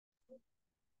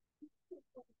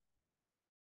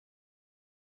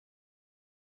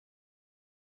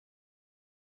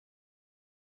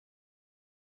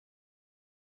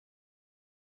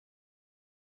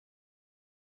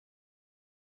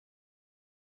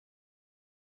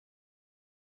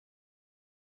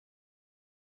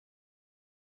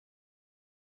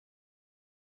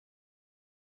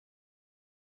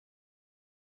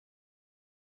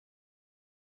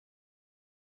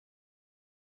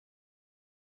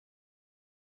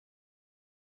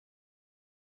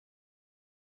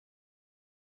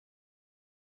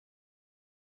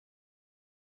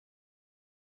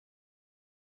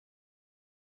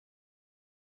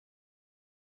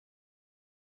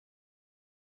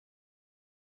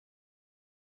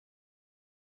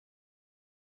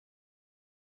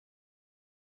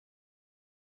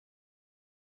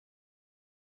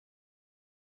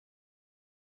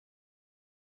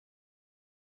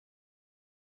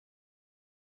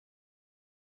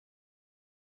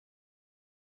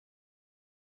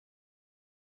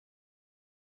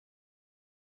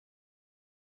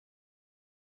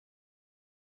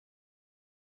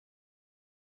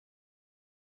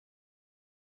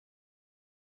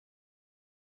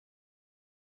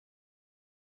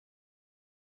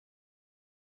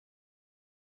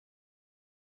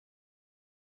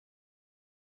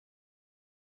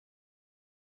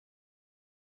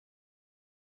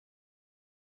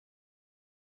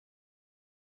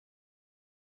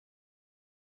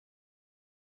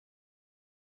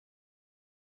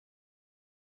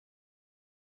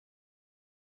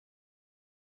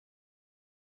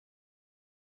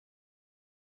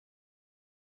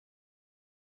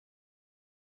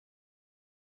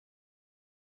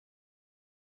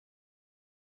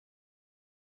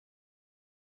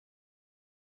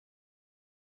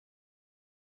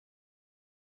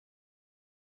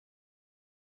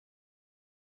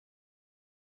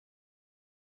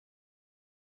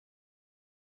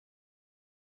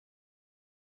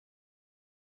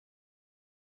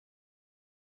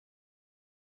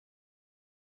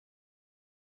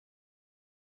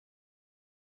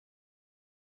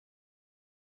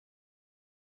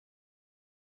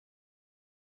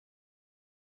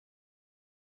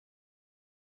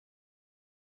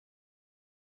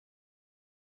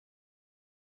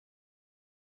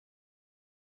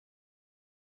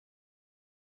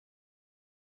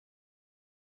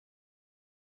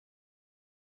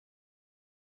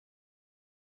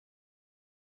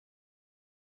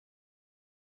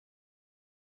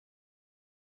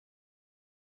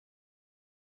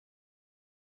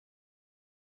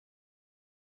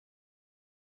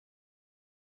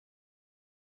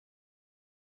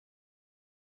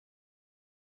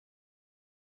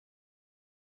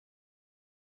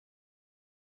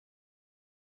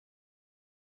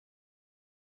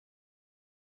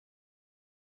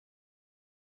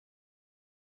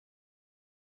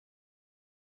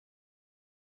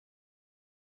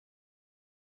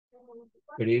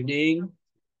Good evening.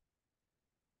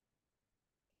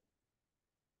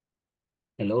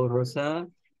 Hello, Rosa.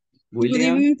 Good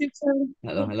William. evening, teacher.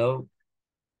 Hello, hello.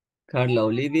 Carla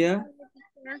Olivia.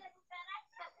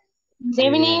 Good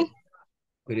evening.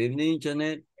 Good evening,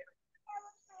 Janet.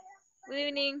 Good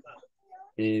evening.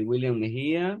 William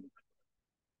Mejia.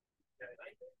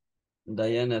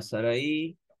 Diana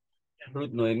Sarai.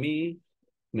 Ruth Noemi.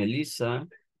 Melissa.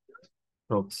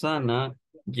 Roxana.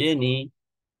 Jenny.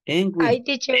 And Hi, Will.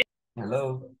 teacher.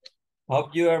 Hello.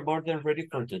 Hope you are more than ready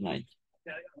for tonight.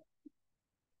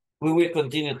 We will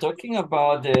continue talking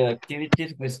about the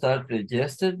activities we started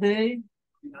yesterday,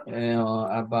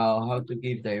 about how to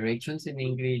give directions in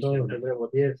English,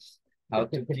 how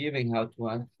to give and how to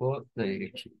ask for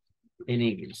directions in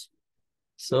English.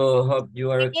 So hope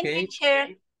you are okay.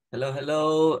 Teacher. Hello,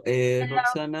 hello, Hello.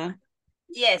 Roxana.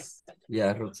 Yes.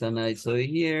 Yeah, Roxana is over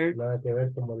here.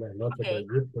 Okay.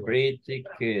 Pretty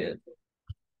good.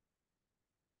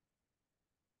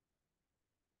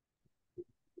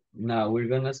 Now we're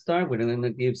gonna start. We're gonna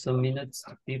give some minutes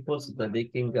to people so that they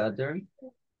can gather.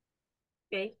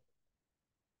 Okay.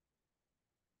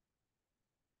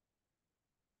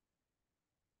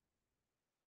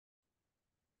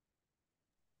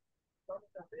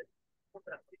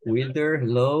 Wilder,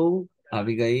 hello.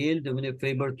 Abigail, do me a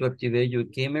favor to activate your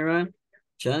camera.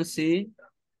 Chansey.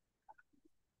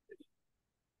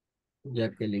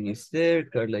 Jacqueline is there.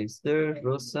 Carla is there.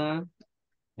 Rosa.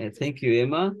 And thank you,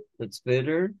 Emma. That's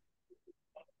better.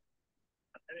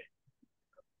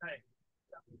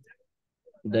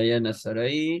 Diana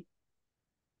Sarai.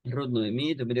 Ruth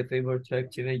Noemi, do me a favor to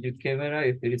activate your camera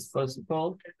if it is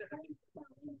possible.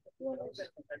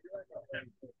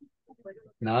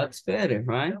 Now it's better,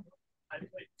 right?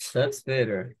 That's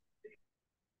better.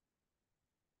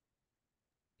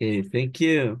 Okay, thank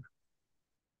you.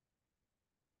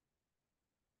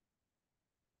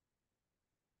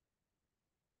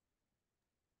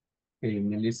 Okay,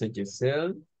 Melissa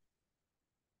Giselle.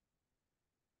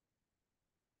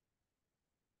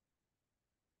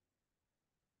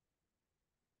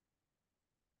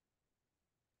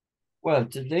 Well,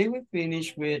 today we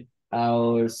finish with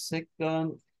our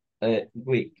second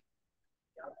week.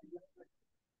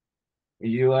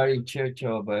 You are in charge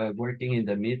of working in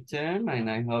the midterm, and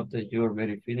I hope that you're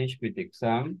already finished with the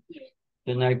exam.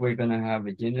 Tonight, we're going to have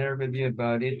a general review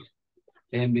about it.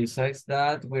 And besides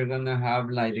that, we're going to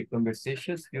have like the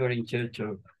conversations you are in charge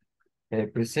of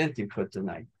presenting for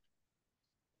tonight.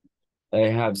 I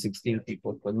have 16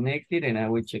 people connected, and I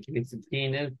will check the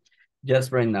 16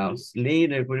 just right now.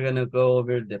 Later, we're going to go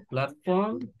over the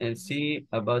platform and see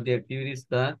about the activities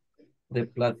that the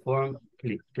platform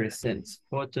presents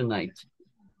for tonight.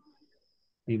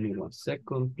 Give me 1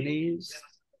 second, please.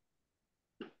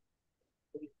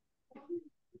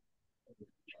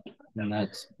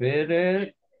 That's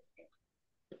better.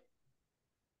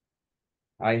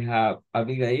 I have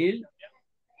Abigail.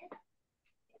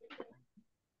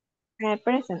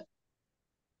 Present.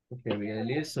 Okay, Abigail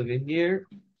is over here.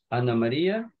 Ana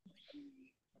Maria.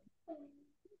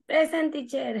 Present,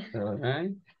 teacher. All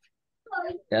right.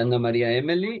 Ana Maria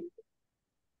Emily.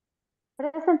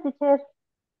 Present, teacher.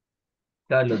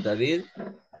 Carlos David.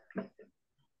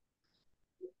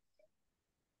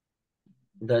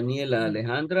 Daniela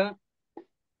Alejandra.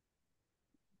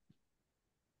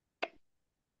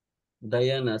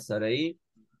 Diana Sarai.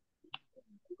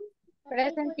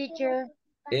 Present, teacher.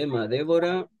 Emma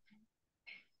Débora.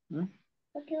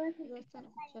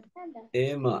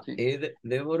 Emma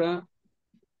Débora.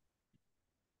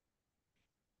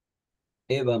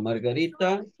 Eva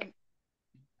Margarita.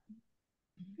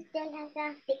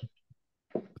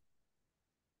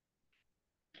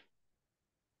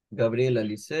 Gabriela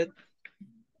Lisette.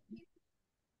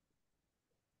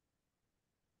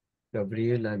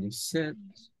 Gabriela Lisette.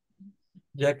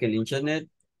 Jacqueline Janet.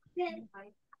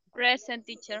 Present,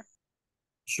 teacher.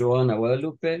 Joana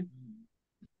Guadalupe.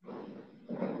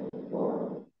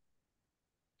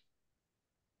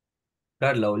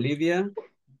 Carla Olivia.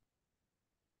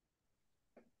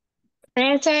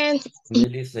 Present.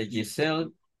 Melissa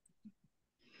Giselle.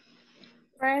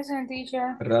 Present,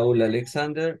 teacher. Raúl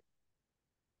Alexander.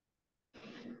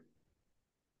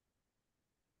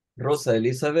 Rosa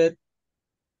Elizabeth.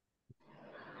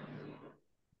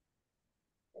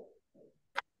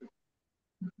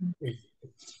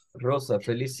 Rosa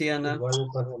Feliciana.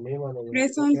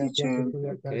 Present, teacher.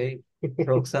 Okay.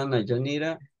 Roxana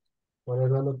Yanira.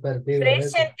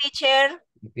 Present, teacher.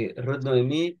 Okay. Ruth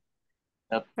Noemí.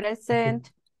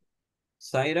 Present.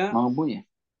 Zaira.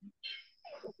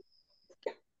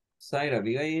 Zaira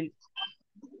Abigail.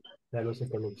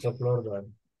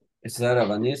 Sara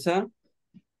Vanessa.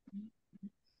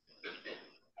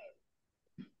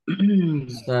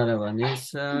 Sara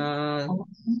Vanessa.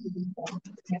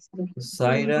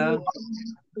 Zaira.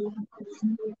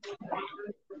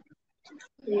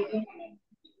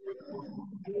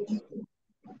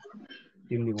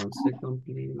 Give me 1 second,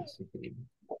 please. Okay.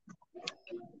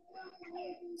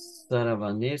 Sara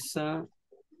Vanessa.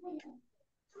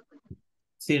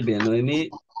 Silvia Noemi.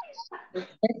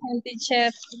 Present,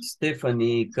 teacher.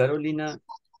 Stephanie Carolina.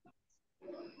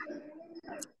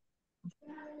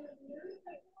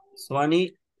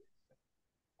 Swani.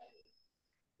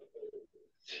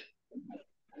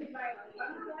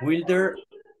 Wilder.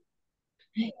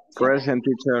 Present,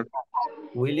 teacher.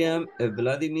 William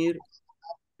Vladimir.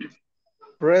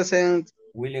 Present.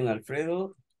 William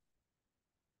Alfredo.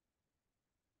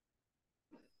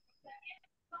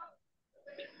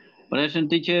 Present,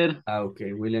 teacher.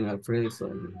 Okay, William Alfredo.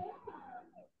 Sorry.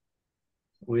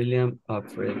 William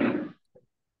Alfredo.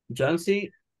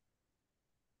 Jancy.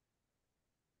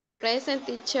 Present,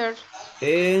 teacher.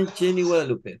 And Jenny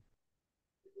Guadalupe.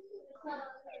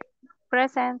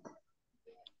 Present.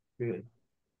 Good.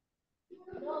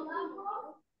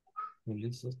 And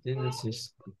this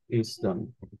is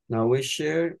done. Now we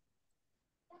share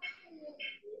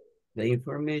the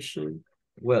information.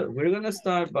 Well, we're gonna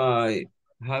start by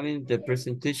having the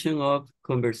presentation of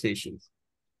conversations.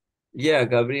 Yeah,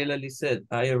 Gabriela Lisette,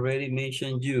 I already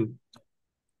mentioned you.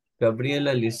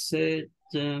 Gabriela Lisette.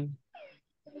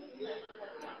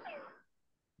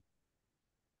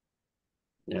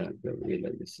 Yeah, Gabriela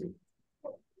Lisette.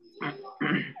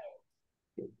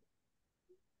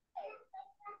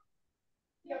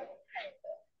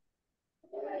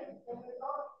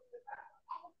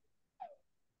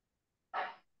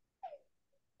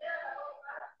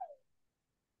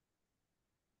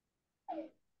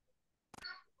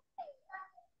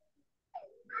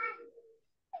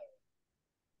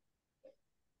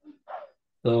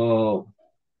 So,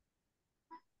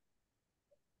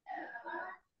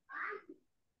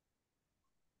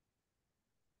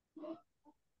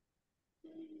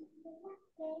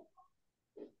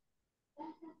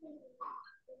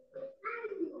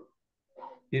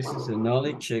 this is a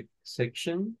knowledge check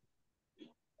section.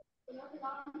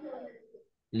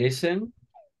 Listen.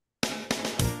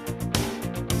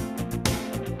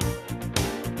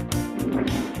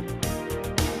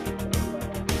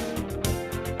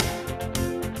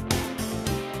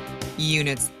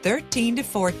 Units 13 to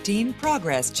 14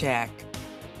 progress check.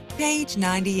 Page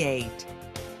 98.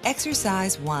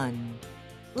 Exercise 1.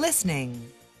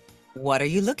 Listening. What are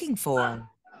you looking for?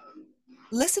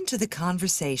 Listen to the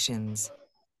conversations.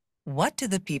 What do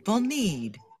the people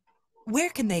need? Where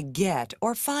can they get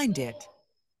or find it?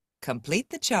 Complete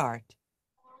the chart.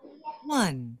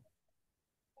 1.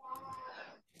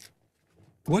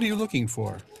 What are you looking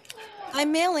for?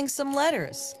 I'm mailing some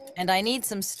letters, and I need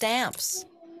some stamps.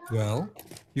 Well,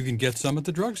 you can get some at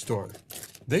the drugstore.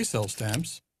 They sell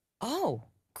stamps. Oh,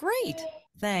 great.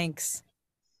 Thanks.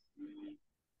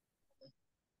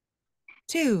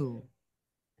 2.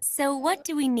 So what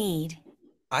do we need?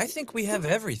 I think we have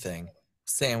everything.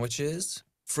 Sandwiches,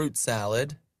 fruit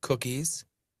salad, cookies.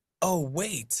 Oh,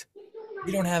 wait.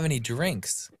 We don't have any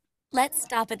drinks. Let's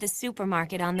stop at the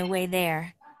supermarket on the way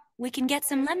there. We can get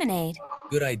some lemonade.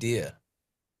 Good idea.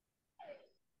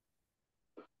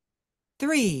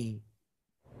 3.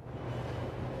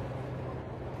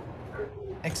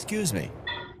 Excuse me,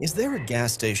 is there a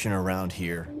gas station around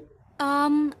here?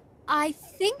 I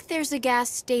think there's a gas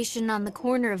station on the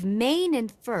corner of Main and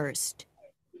First.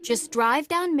 Just drive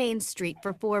down Main Street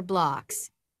for 4 blocks.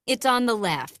 It's on the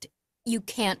left. You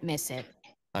can't miss it.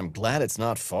 I'm glad it's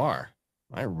not far.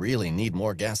 I really need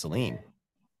more gasoline.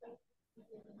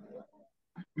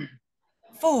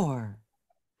 4.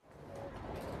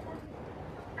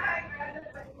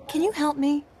 Can you help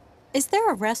me? Is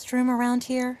there a restroom around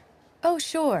here? Oh,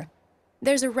 sure.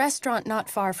 There's a restaurant not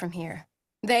far from here.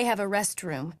 They have a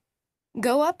restroom.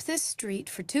 Go up this street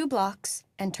for 2 blocks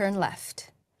and turn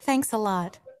left. Thanks a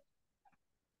lot.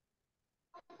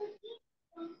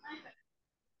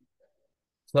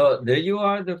 So there you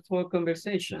are, the 4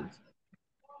 conversations.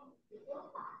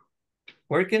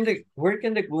 Where can the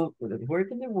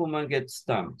woman get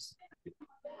stamps?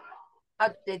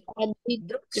 At the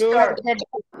drugstore.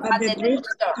 At the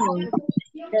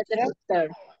drugstore.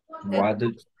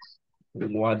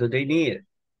 What do they need?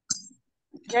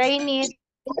 They need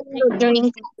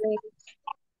drinks.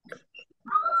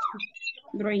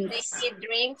 They need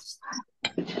drinks.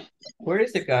 Where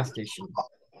is the gas station?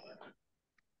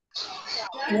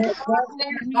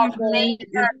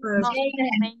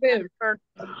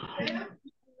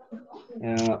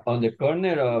 On the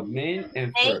corner of main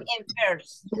and Main first. and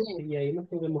first. Y ahí nos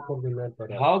podemos coordinar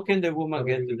para... How can the woman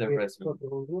get to the restroom?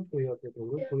 Otro grupo y otro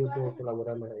grupo, yo puedo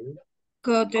colaborar más ahí.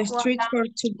 Go the street for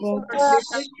to go.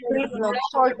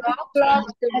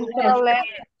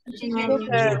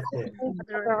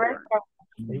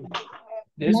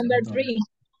 This, Number 3.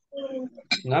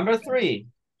 number 3.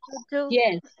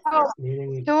 Yes.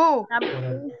 Miren, Two.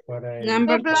 para el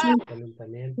Number 2.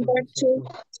 calentamiento, Number 2.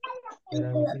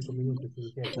 eran 5 minutos.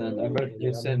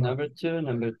 You said number 2,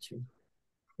 number 2.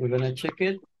 We're gonna check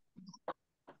it.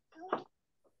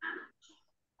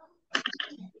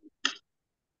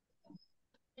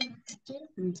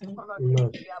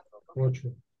 No,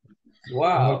 8.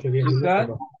 Wow, 8, 10 you minutos. got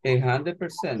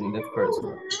 100% in the first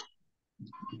one.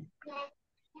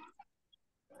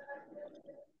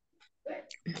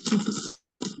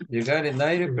 You got it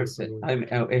 90%. I mean,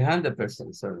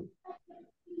 100%, sorry.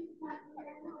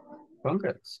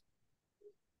 Congrats.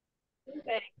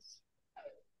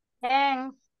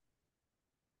 Thanks.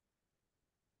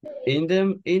 In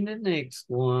the next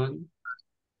one,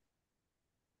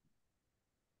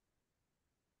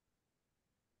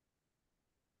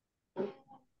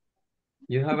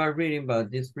 you have a reading,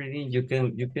 but this reading you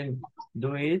can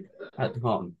do it at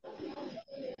home.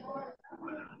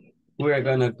 We're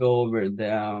gonna go over the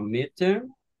midterm.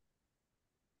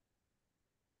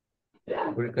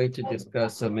 We're going to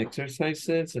discuss some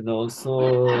exercises, and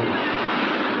also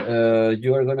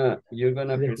you're gonna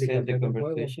present the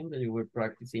conversation that you were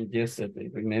practicing yesterday.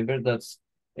 Remember, that's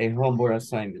a homework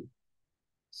assignment.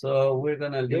 So we're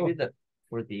gonna leave it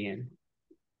for the end.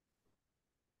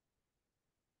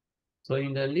 So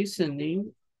in the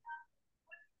listening,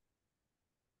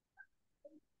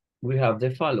 we have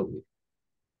the following.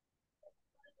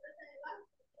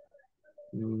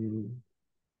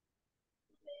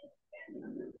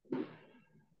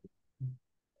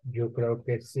 Yo creo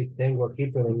que sí tengo aquí,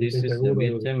 pero no This estoy is the seguro de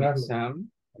midterm buscarlo.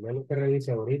 exam. A menos que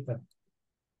revise ahorita.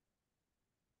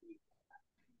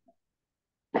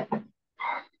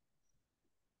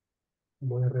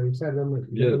 Voy a revisar, dame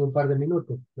un par de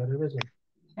minutos. Ya regreso.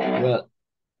 Well,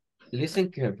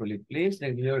 listen carefully, please,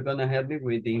 and you're gonna help me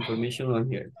with the information on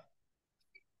here.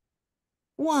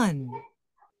 1.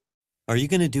 Are you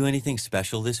going to do anything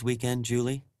special this weekend,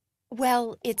 Julie?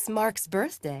 Well, it's Mark's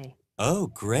birthday. Oh,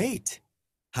 great.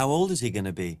 How old is he going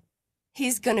to be?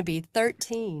 He's going to be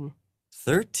 13.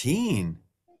 13?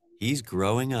 He's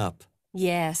growing up.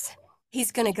 Yes,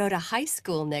 he's going to go to high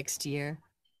school next year.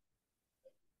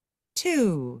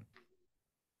 2.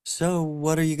 So,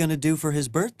 what are you going to do for his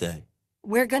birthday?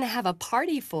 We're going to have a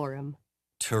party for him.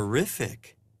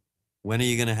 Terrific. When are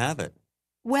you going to have it?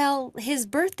 Well, his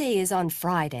birthday is on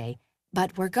Friday,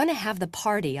 but we're going to have the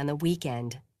party on the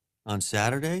weekend. On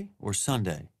Saturday or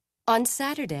Sunday? On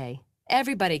Saturday.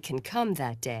 Everybody can come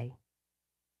that day.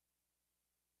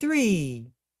 3.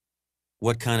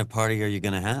 What kind of party are you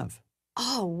going to have?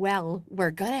 Oh, well,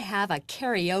 we're going to have a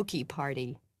karaoke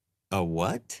party. A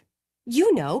what?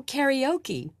 You know,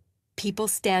 karaoke. People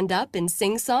stand up and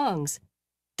sing songs.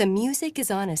 The music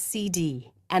is on a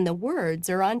CD, and the words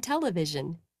are on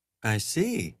television. I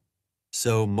see.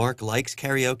 So Mark likes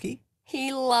karaoke?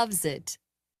 He loves it.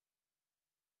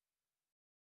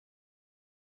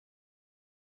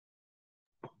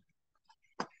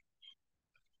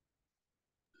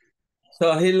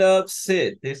 So he loves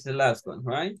it. This is the last one,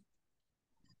 right?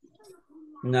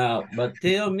 Now, but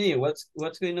tell me what's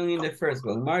going on in the first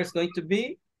one. Mark's going to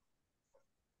be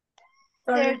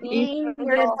 13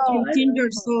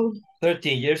 years old.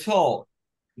 13 years old.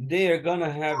 They are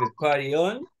gonna have a party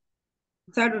on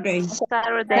Saturday.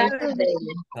 Saturday.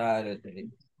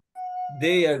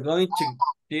 They are going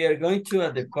to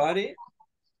at the party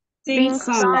Sing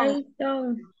songs.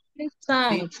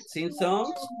 sing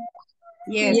songs.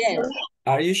 Yes.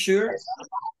 Are you sure?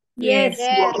 Yes.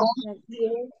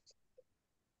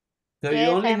 So you Yes,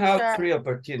 only I'm have sure. 3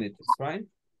 opportunities, right?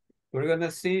 We're gonna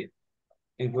see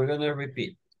and we're gonna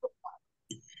repeat.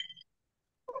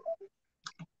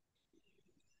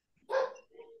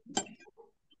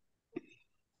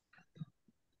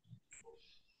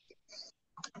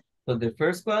 So the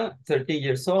first one, 13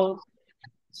 years old.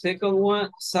 Second one,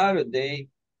 Saturday.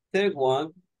 Third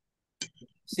one,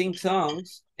 sing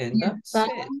songs. And that's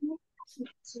it.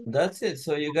 That's it.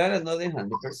 So you got another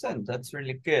 100%. That's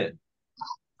really good.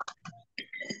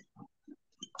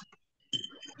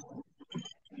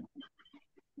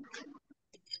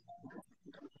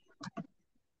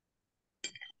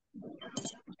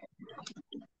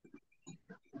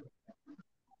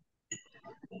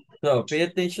 So pay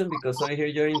attention because over here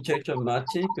you're in charge of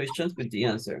matching questions with the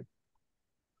answer.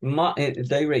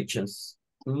 Directions.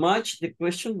 match the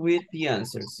question with the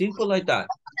answer. Simple like that.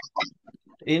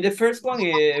 In the first one,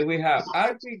 we have,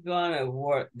 are we gonna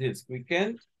work this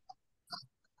weekend?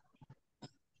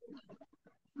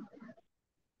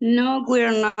 No,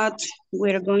 we're not.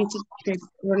 We're going to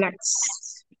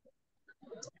relax.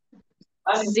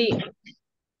 D.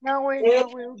 No, we're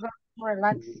not. We're going to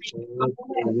relax.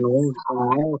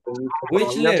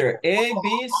 Which letter? A,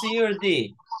 B, C, or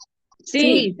D?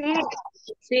 C.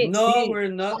 No, we're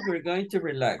not. We're going to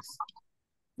relax.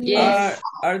 Yes.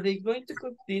 Are they going to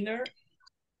cook dinner?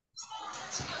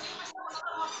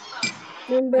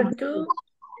 Number 2,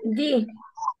 D.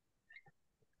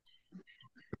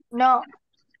 No.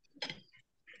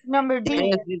 Number D.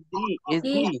 Yes, it's D. It's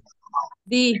D.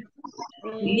 D.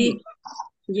 D.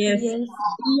 Yes.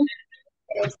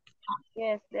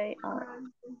 Yes, they are.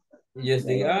 Yes,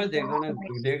 they are.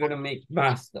 They're gonna make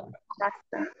pasta.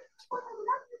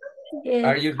 Yes.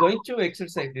 Are you going to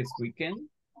exercise this weekend?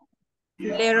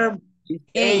 Letter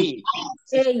A.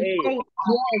 Yes,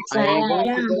 I am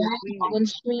going to go I'm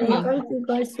swimming. going to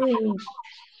go swimming.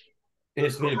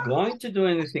 Is we going to do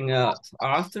anything else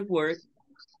after work?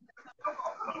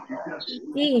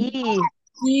 D.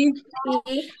 D.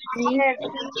 Yes,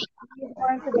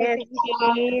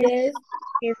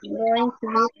 he's going to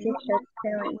visit her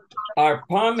parents. Are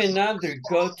Pam and Andrew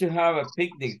go to have a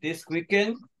picnic this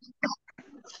weekend?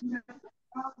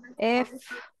 F.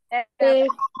 F.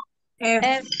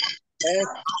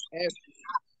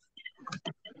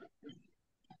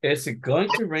 Is it going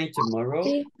to rain tomorrow?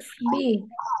 B.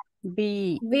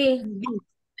 B.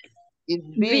 It's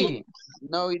B.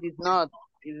 No, it is not.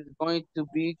 It is going to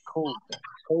be cold.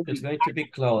 It's going to be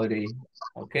cloudy.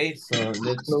 Okay, so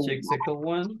let's check second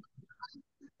one.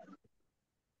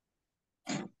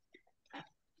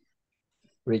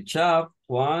 Reach up.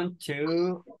 1,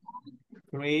 2,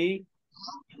 3,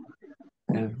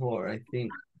 and 4. I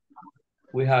think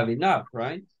we have enough,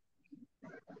 right?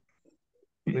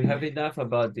 We have enough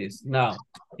about this. Now,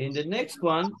 in the next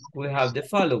one, we have the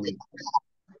following.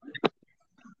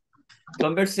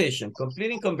 Conversation,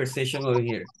 completing conversation over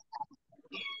here.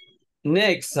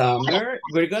 Next summer,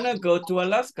 we're gonna go to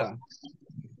Alaska.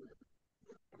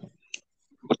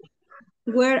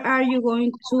 Where are you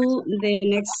going to the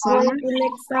next summer?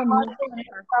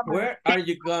 Where are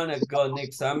you gonna go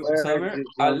next summer?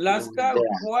 Alaska?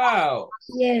 Wow.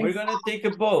 Yes. We're gonna take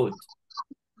a boat.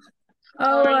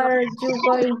 How are you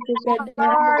going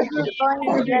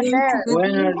to get there?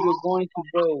 When are you going to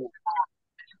go?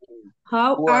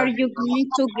 How are you going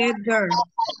to get there?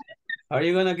 Are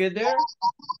you gonna get there?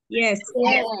 Yes.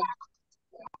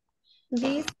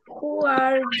 This, who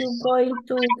are you going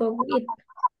to go with?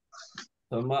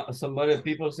 Some other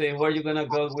people say, where are you gonna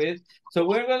go with? So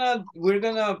we're gonna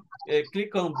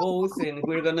click on both and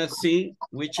we're gonna see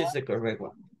which is the correct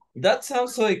one. That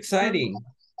sounds so exciting.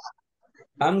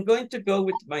 I'm going to go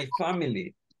with my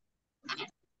family.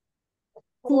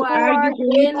 Who are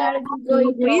you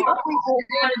going with?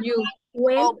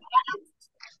 When?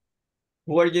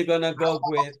 Who are you gonna go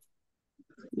with?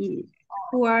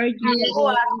 Who are you going to go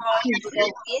with?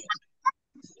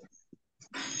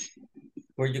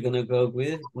 Where are you gonna go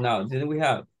with? Now, then we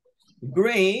have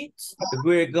great.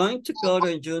 We're going to go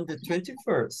on June the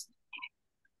 21st.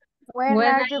 When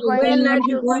are you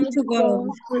going to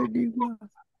go?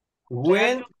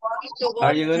 When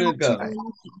are you gonna go?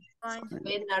 When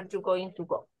are you going to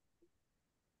go?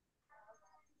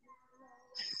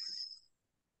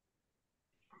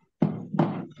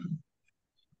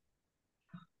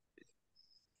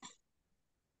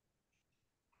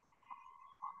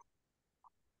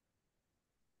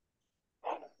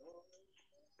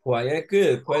 Quite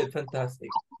good, quite fantastic.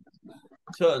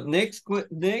 So next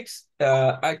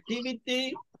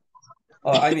activity.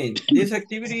 I mean, this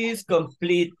activity is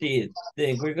completed.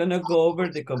 Then we're gonna go over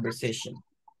the conversation.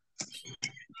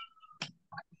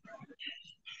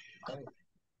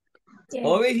 Yes.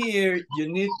 Over here,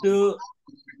 you need to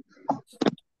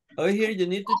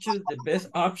choose the best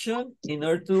option in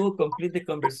order to complete the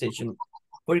conversation.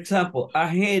 For example, a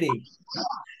headache.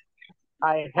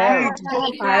 I have.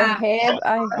 So I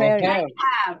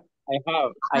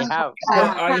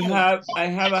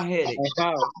have a headache.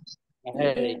 A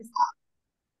headache.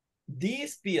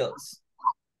 These pills.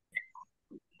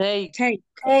 Take.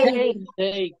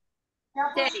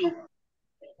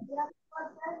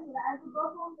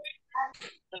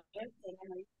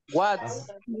 What's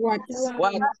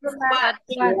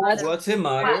the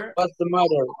matter?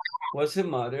 What's the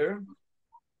matter?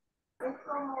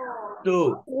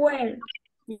 Two.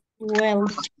 Well.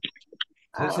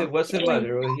 This is what's the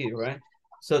matter over here, right?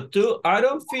 So two, I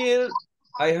don't feel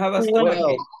I have a stomach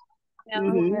ache.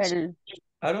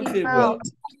 I don't feel well.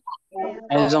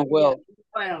 I don't well.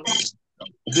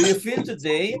 Do you feel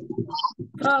today?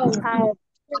 How?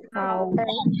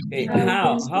 Hey,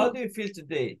 how? How do you feel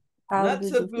today? Not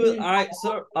so good.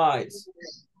 Sore eyes.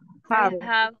 Have.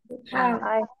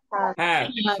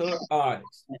 Have sore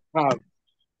eyes.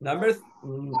 Number,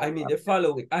 the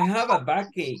following. I have a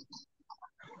backache.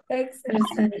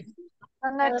 Exercise.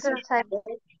 Exercise.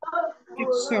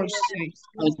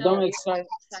 I don't exercise.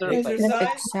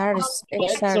 Exercise.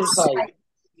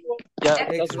 Yeah,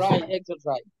 that's right.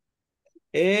 Exercise.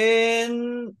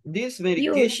 And this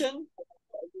medication.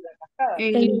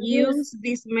 And use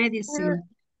this medicine.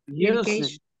 Use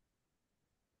it.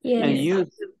 And use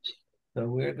it. So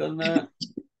we're gonna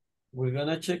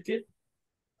check it.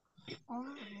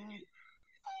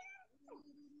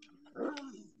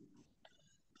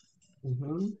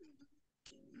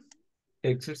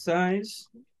 Exercise,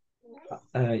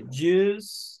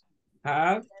 use,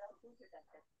 have,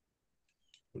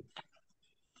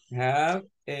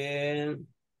 and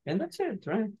that's it,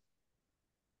 right?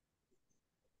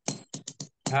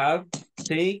 Have,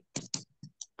 take,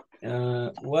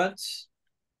 watch,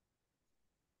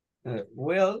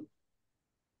 will,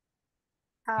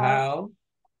 how,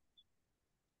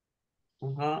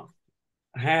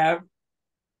 have,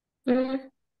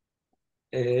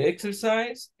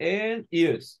 exercise, and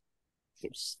use.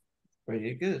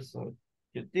 Pretty good. So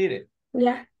you did it.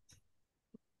 Yeah.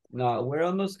 Now we're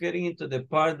almost getting into the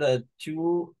part that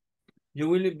you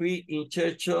will be in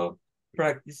charge of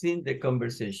practicing the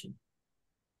conversation.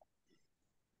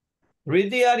 Read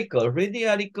the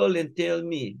article and tell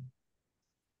me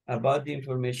about the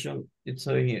information it's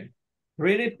over here.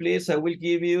 Read it, please. I will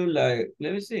give you let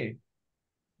me see.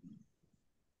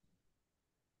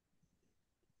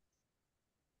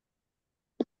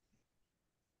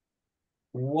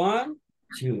 One,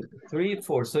 two, three,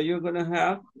 four. So you're gonna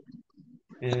have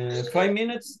 5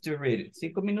 minutes to read it.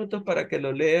 5 minutos para que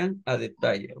lo lean a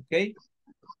detalle, okay?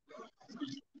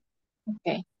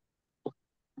 Okay.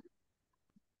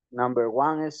 Number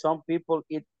 1 is some people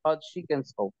eat hot chicken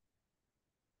soup.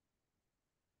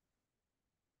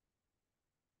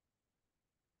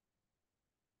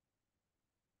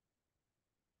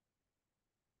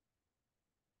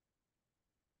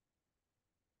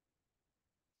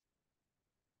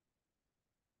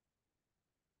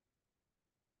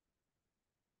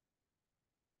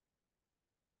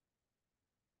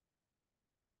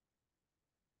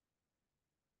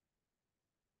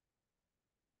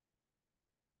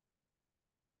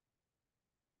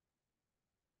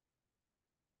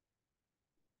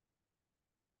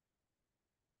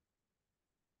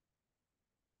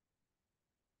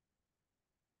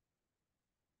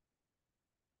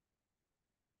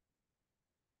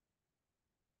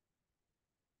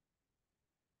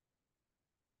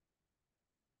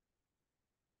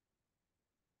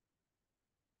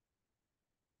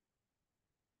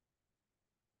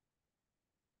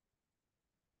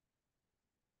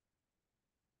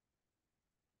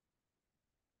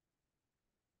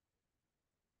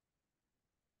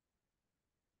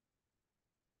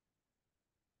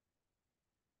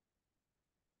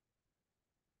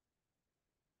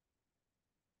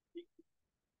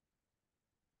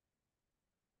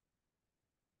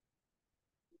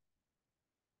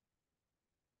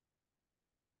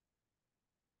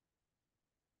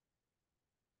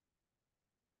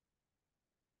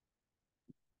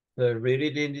 So read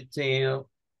it in detail.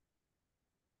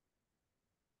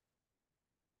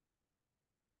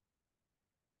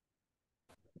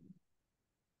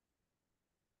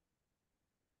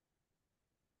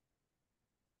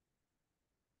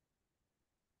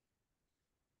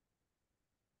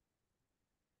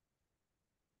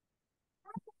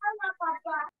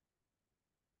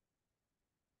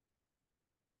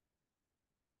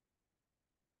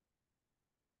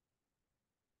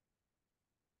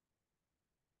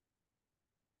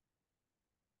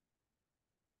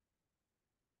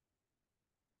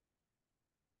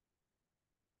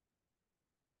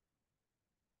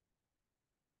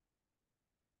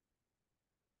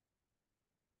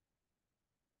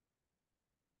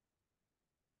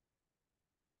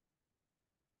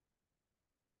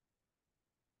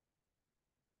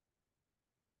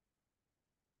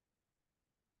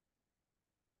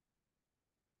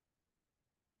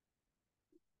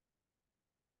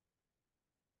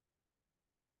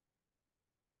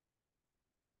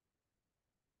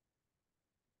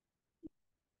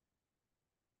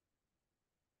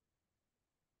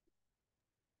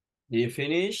 Do you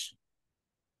finish?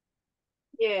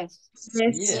 Yes.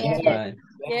 Yes, right.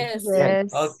 Yes.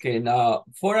 Okay, now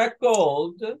for a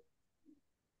cold,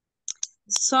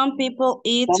 Some people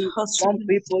eat hot Some chicken.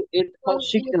 people eat hot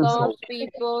chicken Some soup.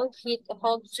 people eat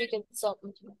hot chicken soup.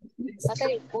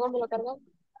 Póngamelo a cargar.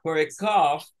 For a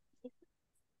cough,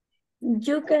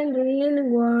 You can drink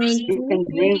warm You can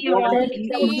drink warm tea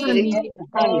or take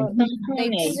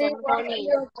some honey.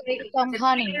 Take some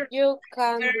honey. You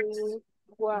can drink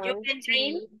warm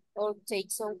tea or take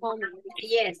some honey.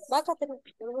 Yes. Va, Catherine.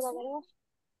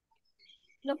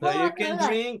 so you can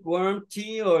drink warm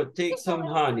tea or take some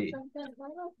honey.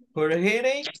 For a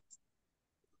headache,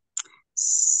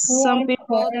 Some people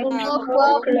Put a cold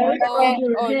cloth on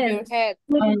your head.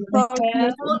 Put a coat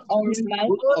on his head.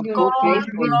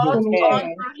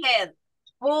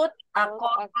 Put a cold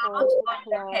cloth on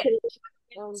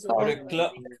put your a,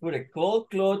 put a cold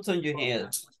clothes on your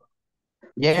head.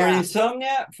 Yeah.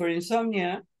 For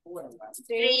insomnia,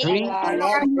 Drink a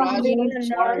large glass Or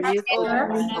use of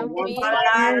a warm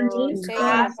champagne or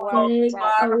take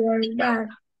a warm bath.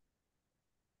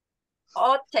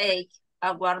 Or take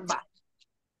a warm bath.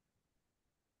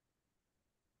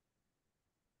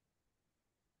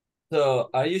 so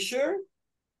are you sure?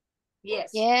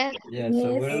 Yes. Yes. Yeah,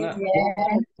 so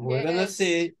we're gonna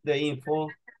see the info.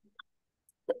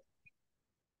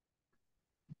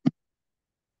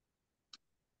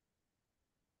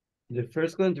 The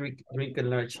first one, drink a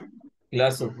large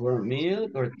glass of warm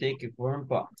milk or take a warm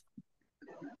bath.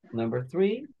 Number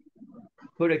 3,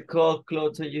 put a cold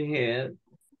cloth on your head.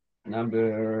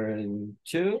 Number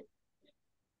 2,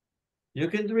 you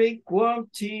can drink warm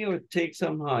tea or take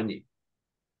some honey.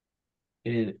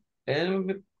 In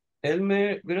Elmer,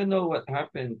 we don't know what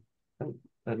happened.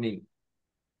 I mean,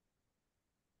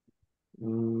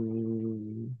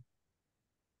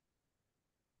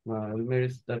 well, Elmer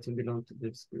doesn't belong to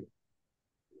this group.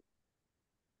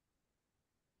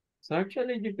 So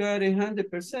actually you got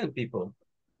 100%, people.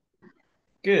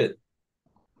 Good.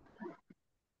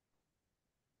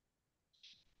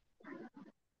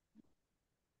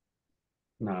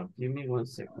 Now, give me 1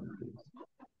 second, please.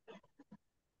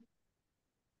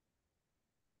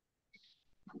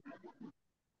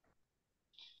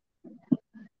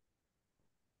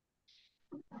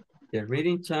 The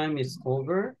reading time is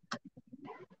over.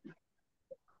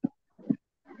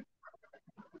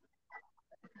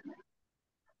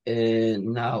 And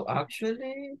now,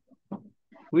 actually,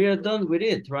 we are done with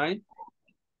it, right?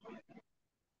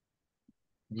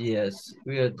 Yes,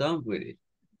 we are done with it.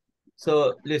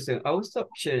 So listen, I will stop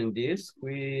sharing this.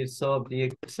 We solved the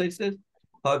exercises.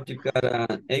 Hope you got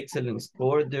an excellent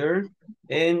score there.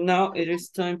 And now it is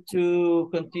time to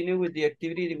continue with the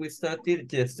activity that we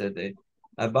started yesterday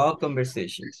about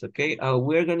conversations, okay?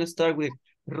 We're gonna start with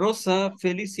Rosa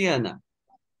Feliciana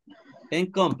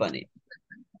and company.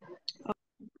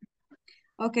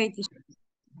 Okay, teacher.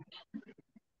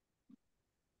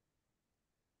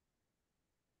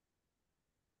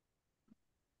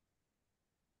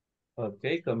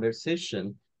 Okay,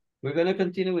 conversation. We're gonna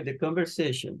continue with the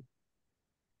conversation.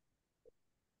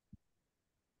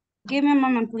 Give me a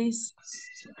moment, please.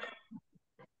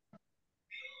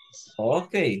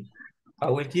 Okay, I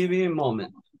will give you a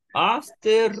moment.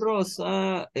 After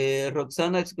Rosa,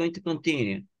 Roxana is going to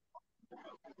continue.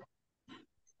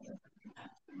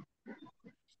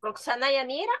 Roxana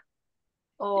Yanira?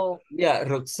 Oh. Yeah,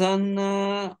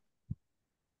 Roxana.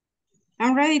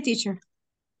 I'm ready, teacher.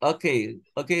 Okay,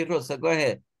 Rosa, go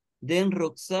ahead. Then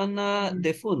Roxana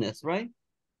de Funes, right?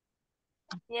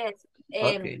 Yes.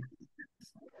 Okay.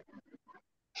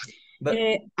 But,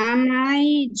 am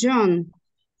I John?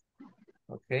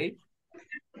 okay.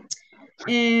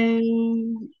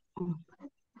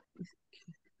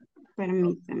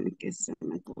 Permítame que se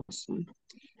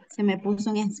me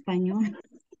puso en español.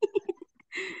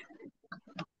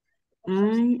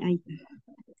 Ay.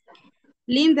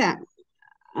 Linda,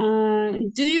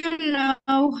 do you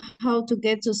know how to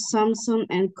get to Samsung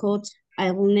and Coach?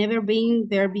 I've never been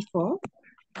there before.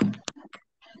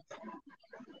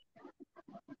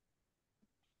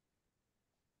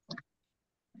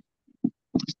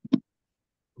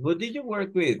 Who did you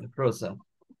work with, Rosa?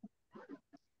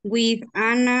 With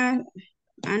Ana,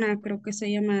 creo que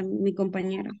se llama mi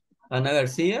compañera. Ana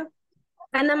Garcia?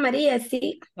 Ana María,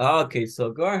 sí. Okay,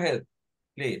 so go ahead,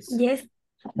 please. Yes.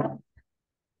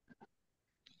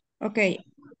 Okay,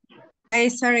 I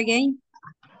start again.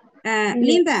 Yes.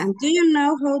 Linda, do you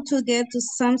know how to get to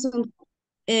Samsung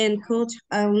and Coach?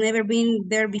 I've never been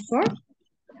there before.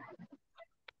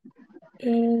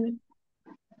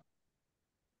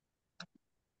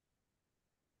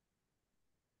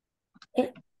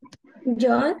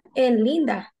 John and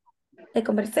Linda, the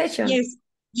conversation.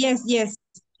 Yes.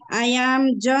 I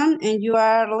am John and you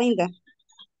are Linda.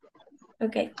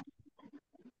 Okay.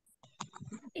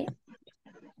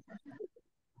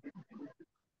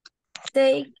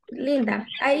 Take Linda.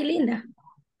 Hi, Linda.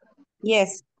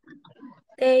 Yes.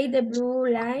 Take the blue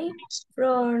line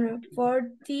from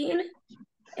 14th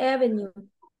Avenue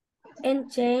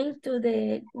and change to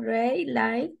the gray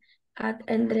line at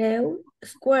Andrew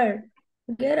Square.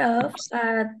 Get off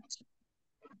at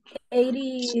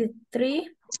 83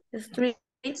 Street.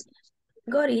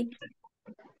 Got it.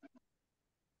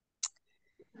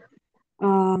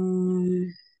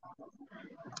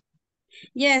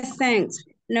 Yes, thanks.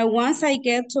 Now, once I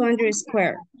get to Andrew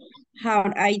Square, how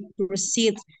do I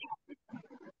proceed?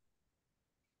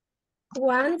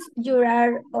 Once you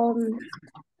are on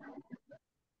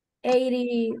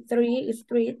 83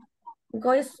 Street,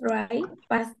 go straight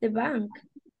past the bank.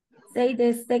 Take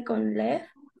the second left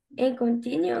and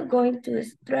continue going to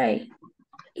straight.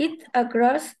 It's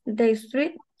across the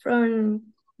street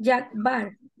from Jack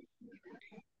Bar.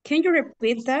 Can you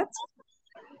repeat that?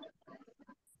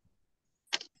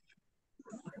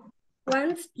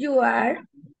 Once you are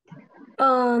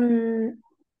on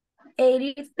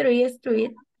 83rd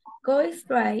Street, go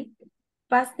straight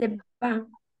past the bank.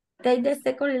 Take the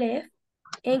second left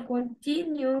and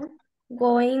continue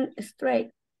going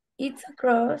straight. It's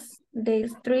across the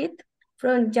street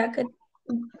from Jack's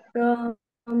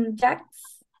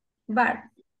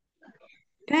Bar.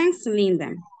 Thanks,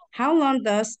 Linda. How long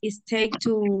does it take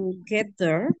to get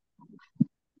there?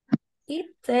 It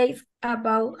takes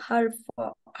about half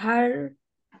hours.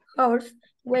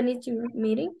 When is your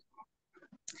meeting?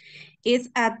 It's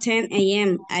at 10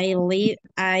 a.m. I leave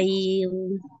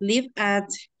at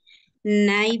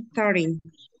 9:30.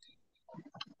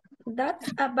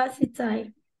 That's a busy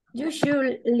time. You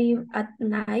should leave at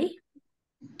 9.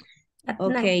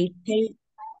 Okay,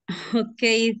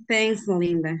 okay, thanks,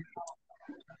 Linda.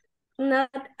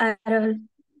 Not at all.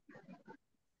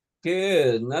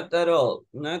 Good, not at all,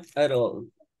 not at all.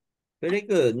 Very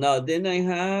good. Now then I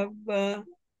have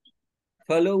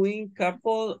following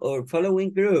couple or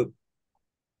following group.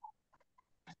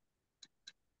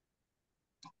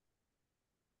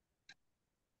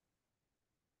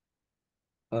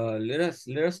 Let us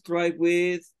try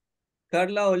with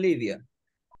Carla Olivia.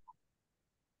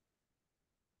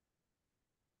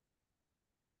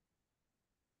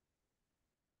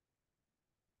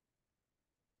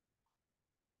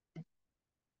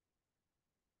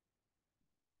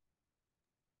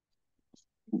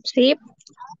 Sí.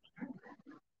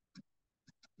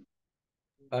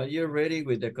 Are you ready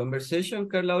with the conversation,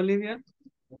 Carla Olivia?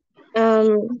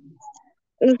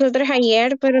 Nosotros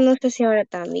ayer, pero no sé si ahora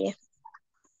también.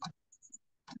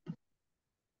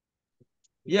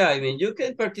 Yeah, I mean, you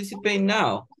can participate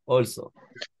now also.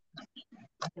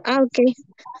 Ah, ok.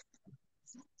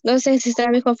 No sé si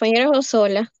están mis compañeros o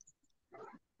sola.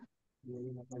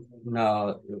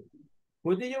 Now,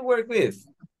 who did you work with?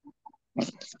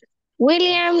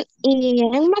 William y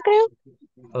Emma, creo.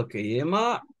 Okay,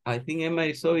 Emma, I think Emma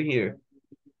is over here.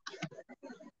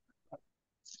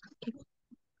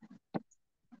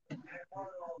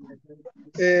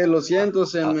 Lo siento,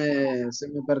 se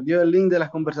me perdió el link de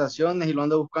las conversaciones y lo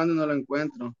ando buscando y no lo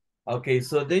encuentro. Okay,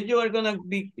 so then you're gonna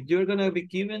be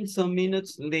given some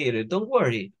minutes later. Don't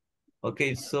worry.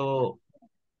 Okay, so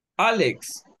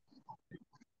Alex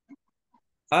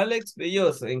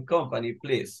Belloso and company,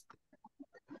 please.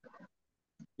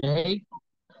 Okay,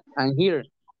 I'm here.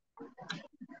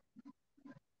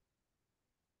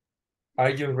 Are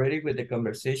you ready with the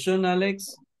conversation,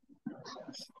 Alex?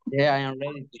 Yeah, I am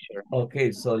ready, teacher.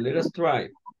 Okay, so let us try.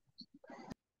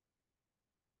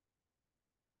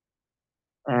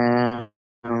 I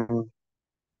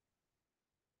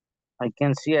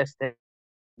can see a step.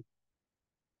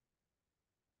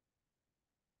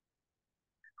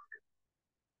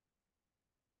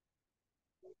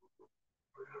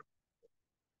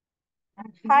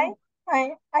 Hi,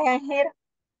 I am here.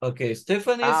 Okay,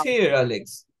 Stephanie is here,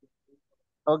 Alex.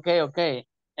 Okay.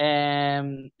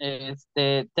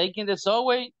 Taking the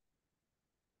subway.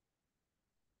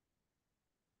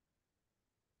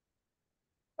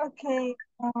 Ok,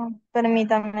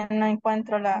 permítame, no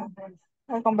encuentro la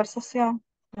conversación.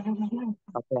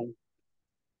 Okay.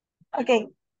 Ok.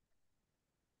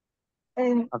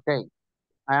 Okay,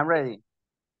 I am ready.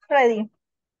 Ready.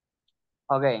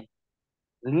 Okay.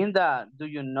 Linda, do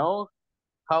you know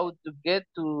how to get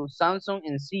to Samsung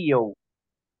and CEO?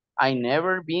 I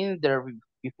never been there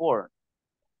before.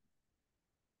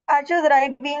 Are you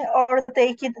driving or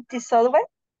taking the subway?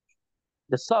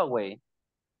 The subway.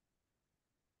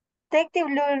 Take the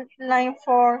blue line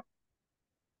from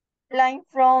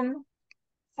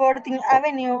 14th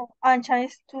Avenue and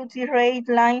change to the red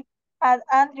line at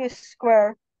Andrew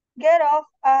Square. Get off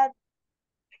at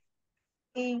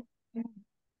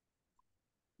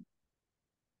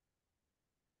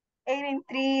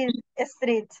 183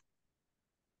 Street.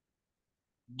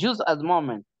 Just a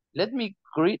moment. Let me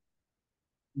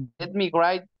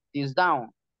write this down.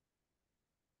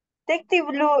 Take the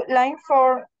blue line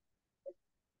for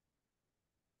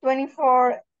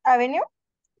 24th Avenue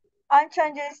and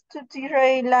changes to the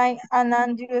red line and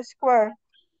Andrew Square.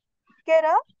 Get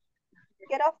off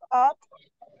at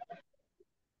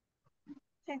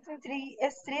 63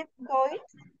 Street, going.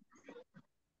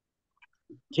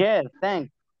 Yeah,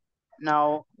 thanks.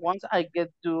 Now, once I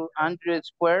get to Andrew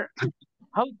Square,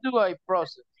 how do I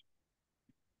process?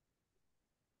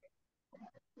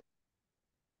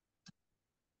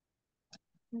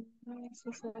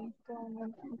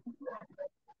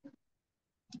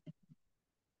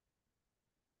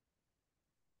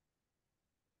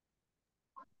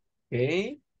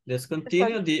 Okay, let's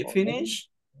continue. Did you finish?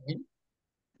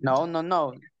 No.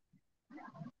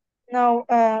 No,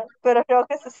 pero creo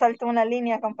que se saltó una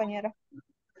línea, compañero.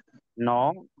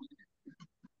 No.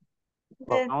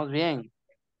 Vamos bien.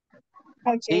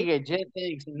 Okay. Sigue, yeah,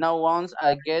 thanks. Now, once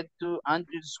I get to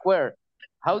Andrew Square,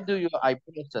 how do I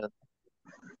process?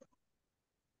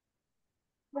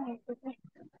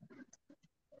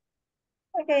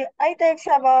 Okay, I text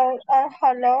about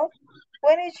hello.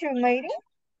 When is your meeting?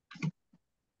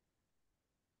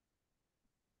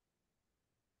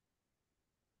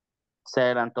 Se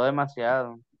adelantó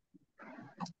demasiado.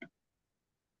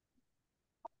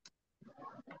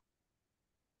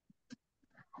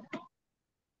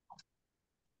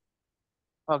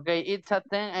 Okay, it's at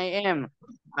 10 a.m.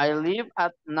 I leave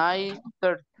at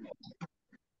 9:30.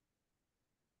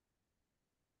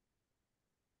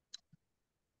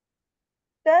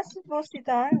 That's supposed to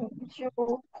time you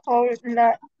hold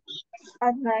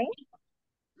at night?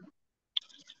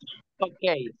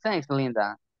 Okay, thanks,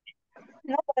 Linda.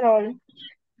 Not at all.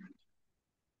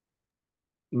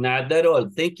 Not at all.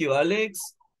 Thank you,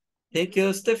 Alex. Thank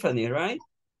you, Stephanie, right?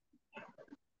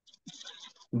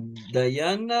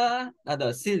 Diana,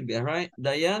 no, Sylvia, right?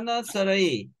 Diana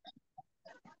Sarai.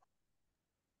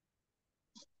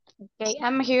 Okay,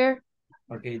 I'm here.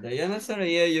 Okay, Diana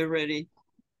Sarai, are you ready?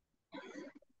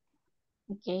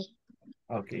 Okay.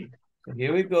 Okay, so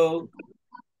here we go.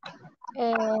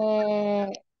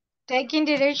 Taking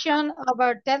direction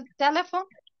over telephone.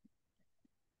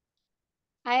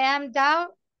 I am Dow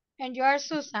and you are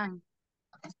Susan.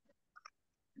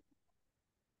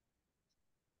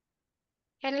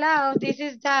 Hello, this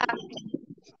is Dow.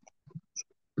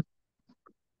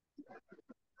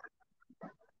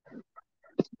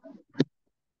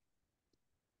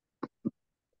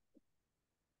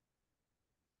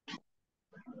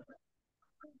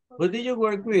 Who did you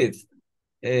work with,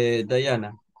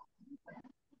 Diana?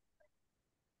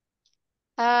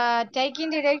 Taking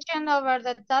direction over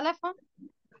the telephone.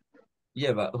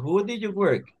 Yeah, but who did you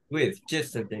work with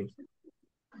yesterday?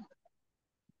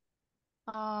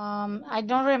 I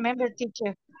don't remember,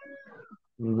 teacher.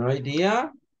 No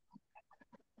idea?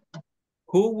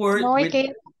 Who worked No with...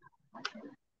 idea.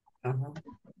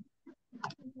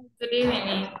 Good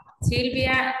evening.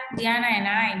 Sylvia, Diana, and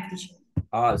I, teacher.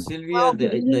 Sylvia,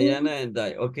 Diana, and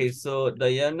I. Okay, so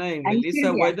Diana and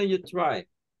Melissa, why don't you try?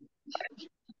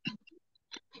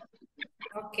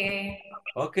 Okay.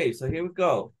 Okay, so here we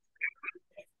go.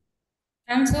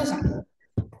 I'm Susan.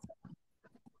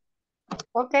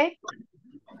 Okay.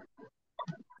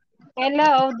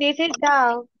 Hello, this is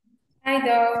Dow. Hi,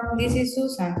 Dow. This is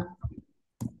Susan.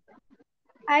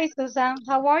 Hi, Susan.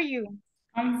 How are you?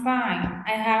 I'm fine.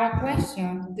 I have a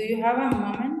question. Do you have a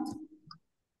moment?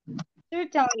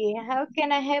 Certainly. How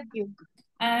can I help you?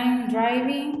 I'm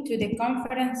driving to the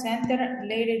conference center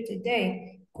later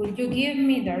today. Could you give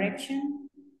me direction?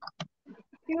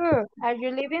 Sure. Are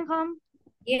you leaving home?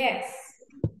 Yes.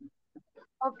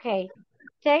 Okay.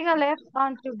 Take a left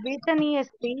onto Brittany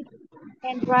Street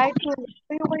and drive to the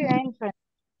freeway entrance.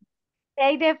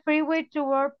 Take the freeway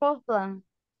toward Portland.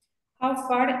 How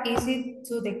far is it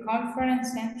to the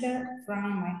conference center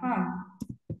from my home?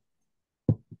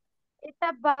 It's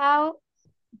about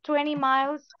 20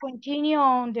 miles. Continue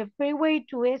on the freeway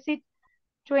to exit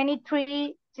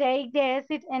 23. Take the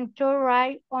exit and turn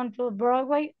right onto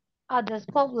Broadway at the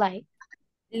spotlight.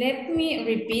 Let me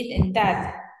repeat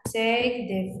that. Take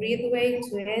the freeway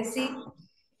to exit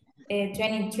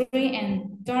 23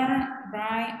 and turn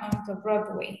right onto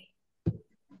Broadway.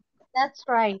 That's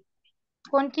right.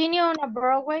 Continue on a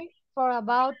Broadway for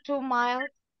about 2 miles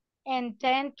and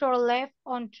then turn left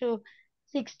onto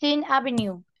 16th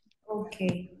Avenue.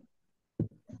 Okay.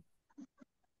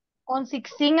 On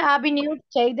 16th Avenue,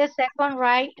 take the second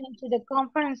right into the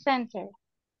conference center.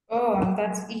 Oh,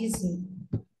 that's easy.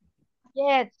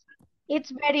 Yes,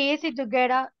 it's very easy to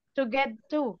get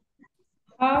to.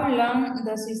 How long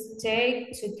does it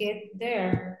take to get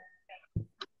there?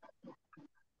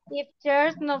 If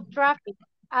there's no traffic,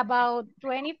 about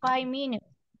 25 minutes.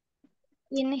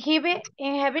 In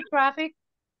heavy traffic,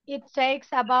 it takes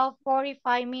about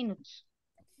 45 minutes.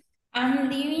 I'm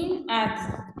leaving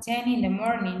at 10 in the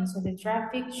morning, so the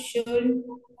traffic should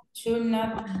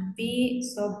not be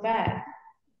so bad.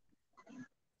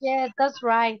 Yes, that's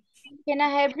right. Can I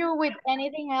help you with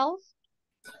anything else?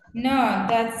 No,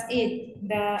 that's it.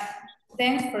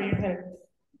 Thanks for your help.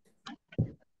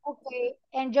 Okay,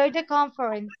 enjoy the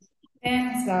conference.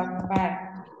 Thanks, bye.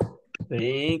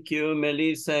 Thank you,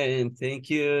 Melissa, and thank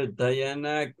you,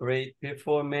 Diana. Great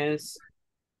performance.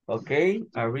 Okay,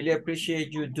 I really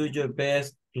appreciate you do your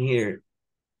best here.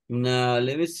 Now,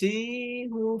 let me see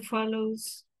who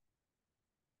follows.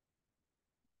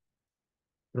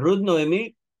 Ruth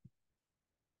Noemi.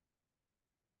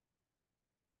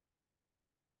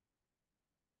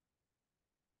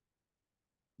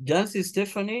 Jancy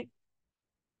Stephanie.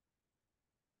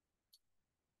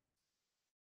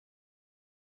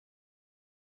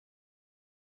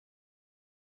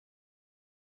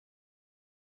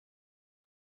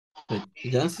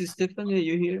 Jancy Stephanie, are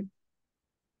you here?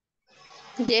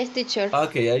 Yes, teacher.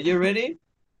 Okay, are you ready?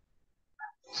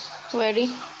 Ready.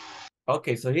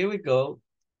 Okay, so here we go.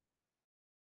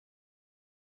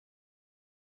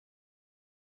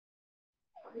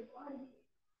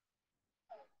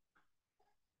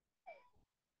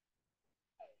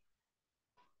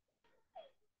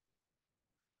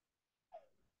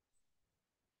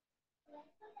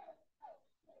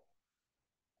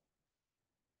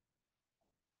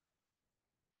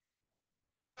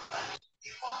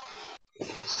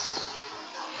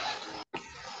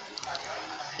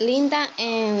 Linda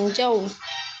and Joe.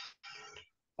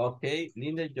 Okay,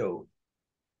 Linda Joe.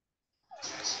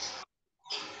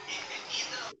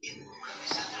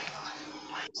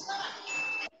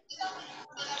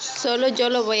 Solo yo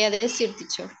lo voy a decir,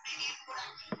 teacher.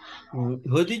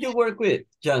 Who did you work with,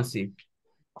 Jancy?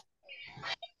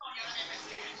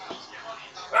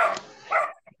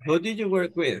 Who did you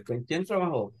work with? ¿Con quién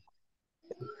trabajó?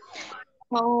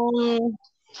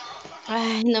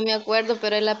 Ay, no me acuerdo,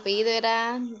 pero el apellido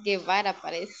era Guevara,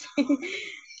 parece.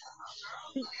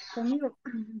 Sí, conmigo.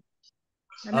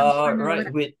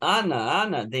 Right, with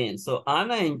Anna then. So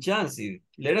Anna and Jancy,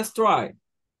 let us try.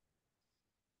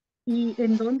 ¿Y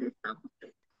en dónde estamos?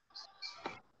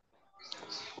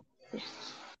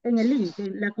 En el link,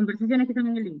 en las conversaciones que están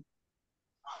en el link.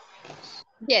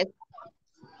 Yes.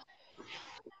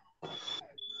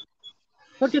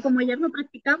 Porque como ayer no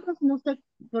practicamos, no sé,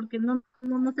 porque no se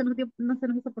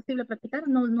nos hizo posible practicar,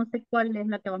 no sé cuál es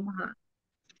la que vamos a...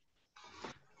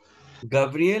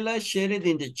 Gabriela, share it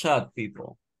in the chat,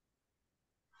 people.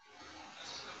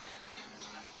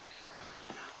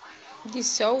 This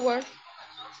software.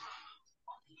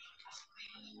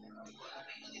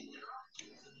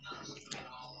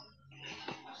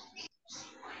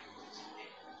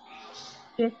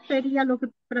 ¿Qué sería lo que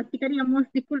practicaríamos?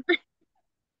 Disculpe.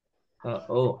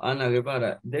 Ana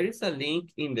Guevara, there is a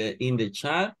link in the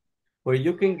chat where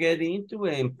you can get into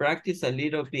and practice a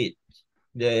little bit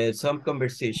some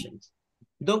conversations.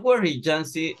 Don't worry,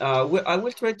 Jancy. I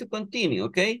will try to continue,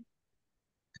 okay?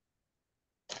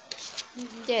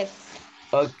 Yes.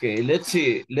 Okay, let's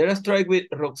see. Let us try with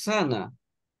Roxana.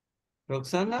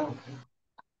 Roxana?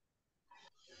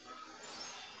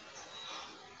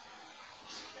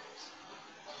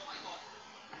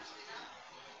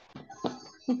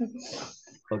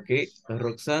 Okay,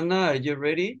 Roxana, are you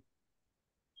ready?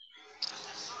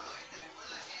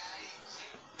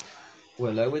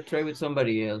 Well, I will try with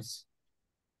somebody else.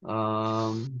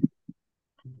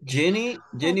 Jenny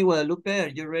Guadalupe, are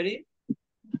you ready?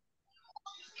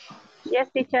 Yes,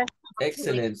 teacher.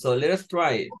 Excellent. So let us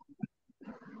try it.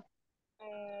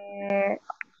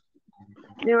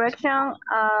 Direction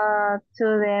to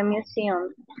the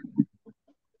museum.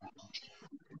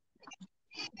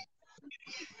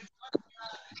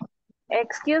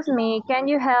 Excuse me, can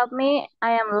you help me?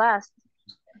 I am lost.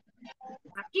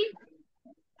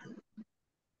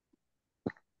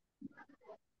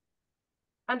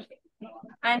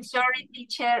 I'm sorry,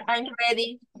 teacher. I'm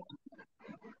ready.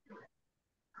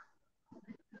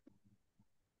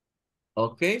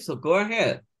 Okay, so go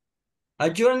ahead.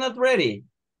 You're not ready?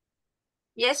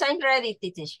 Yes, I'm ready,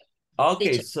 teacher.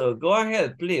 Okay, so go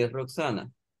ahead, please,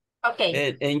 Roxana.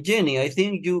 Okay. And Jenny, I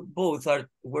think you both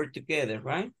were together,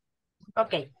 right?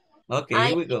 Okay. Okay,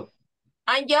 here we go.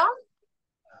 I'm John.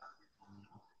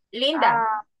 Linda.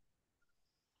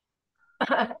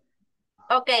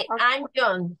 Okay, I'm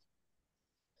John.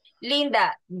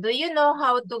 Linda, do you know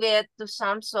how to get to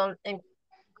Samsung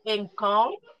and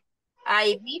come.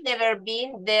 I've never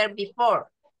been there before.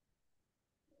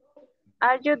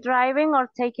 Are you driving or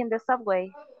taking the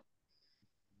subway?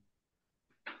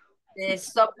 The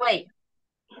subway.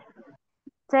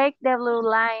 Take the blue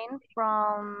line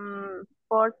from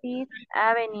 40th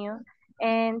Avenue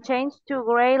and change to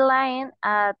gray line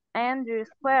at Andrew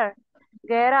Square.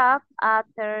 Get up at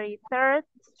 33rd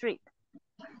Street.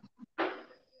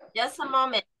 Just a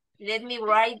moment. Let me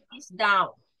write this down.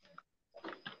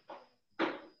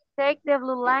 Take the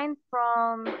blue line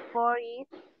from 40th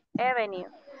Avenue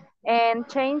and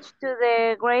change to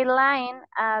the gray line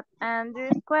at Andrew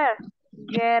Square.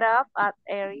 Get up at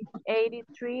 83rd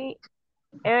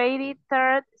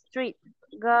Street.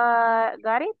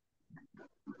 Got it?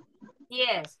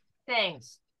 Yes,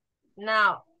 thanks.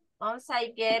 Now, once I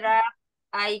get up,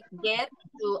 I get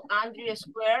to Andrew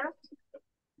Square.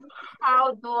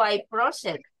 How do I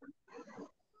proceed?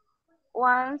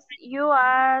 Once you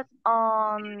are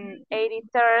on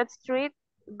 83rd Street,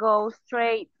 go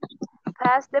straight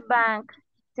past the bank,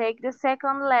 take the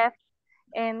second left,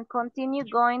 and continue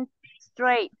going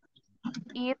straight.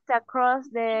 It's across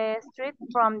the street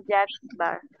from Jack's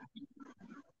Bar.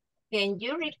 Can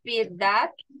you repeat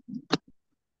that?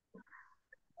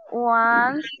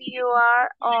 Once you are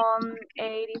on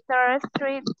 83rd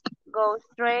Street, go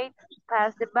straight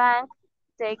past the bank,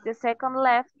 take the second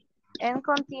left, and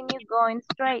continue going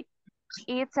straight.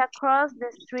 It's across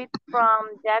the street from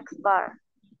Jack's Bar.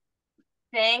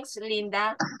 Thanks,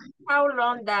 Linda. How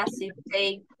long does it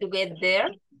take to get there?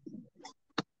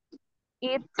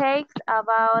 It takes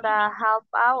about a half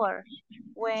hour.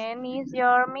 When is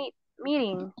your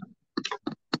meeting?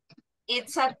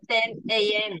 It's at 10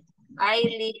 a.m. I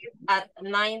leave at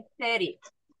 9:30.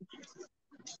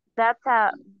 That's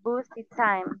a busy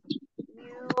time.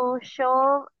 You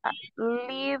should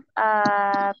leave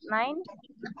at 9?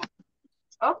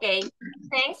 Okay,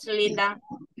 thanks, Linda.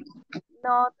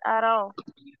 Not at all.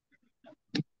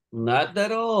 Not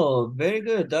at all. Very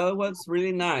good. That was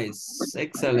really nice.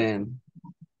 Excellent.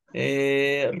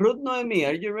 Ruth Noemi,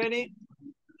 are you ready?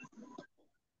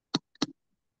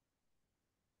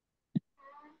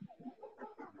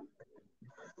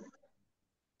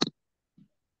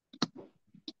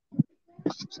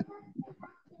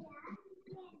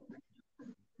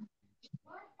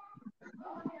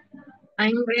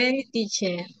 I'm ready,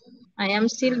 teacher. I am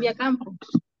Silvia Campos.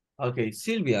 Okay,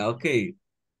 Silvia, okay.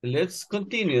 Let's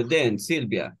continue then,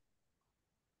 Silvia.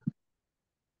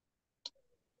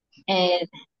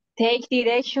 Take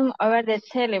direction over the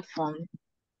telephone.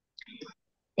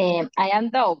 I am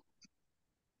Doug.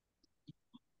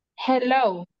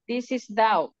 Hello, this is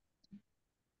Doug.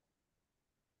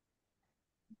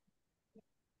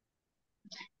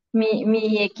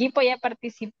 Mi equipo ya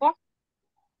participó.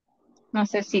 No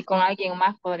sé si con alguien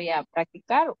más podría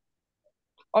practicar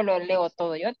o lo leo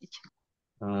todo yo, teacher.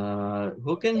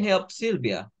 Who can help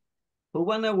Silvia? Who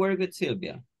wanna work with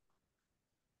Silvia?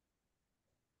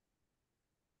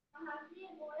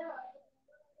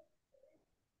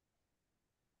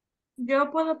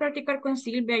 Yo puedo practicar con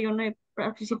Silvia, yo no he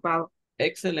participado.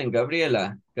 Excellent,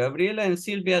 Gabriela. Gabriela and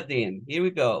Silvia then. Here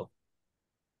we go.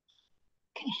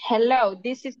 Hello,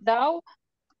 this is Doug.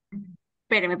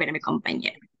 Espéreme,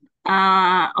 compañero.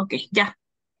 Ok, ya.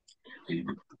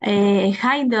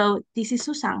 Hi, Doug. This is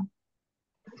Susan.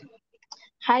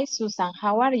 Hi, Susan.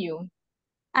 How are you?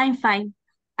 I'm fine.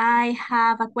 I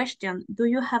have a question. Do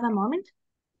you have a moment?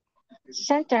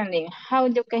 Certainly. How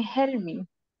you can help me?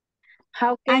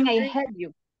 How can I help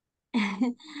you?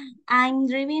 I'm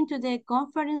driving to the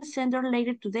conference center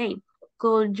later today.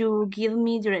 Could you give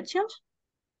me directions?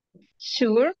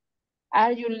 Sure.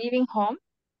 Are you leaving home?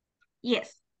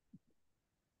 Yes.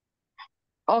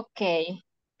 Okay.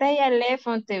 Take a left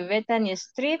onto Bethany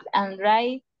Street and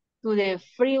right to the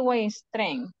freeway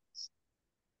train.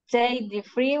 Take the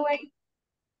freeway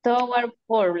toward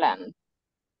Portland.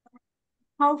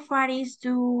 How far is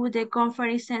to the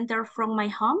conference center from my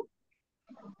home?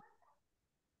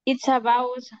 It's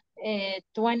about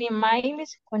 20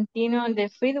 miles. Continue on the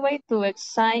freeway to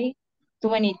exit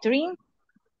 23.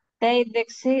 Take the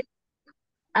exit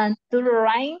and turn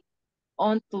right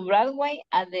onto Broadway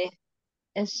at the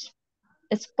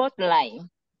spotlight.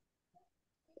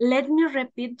 Let me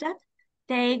repeat that.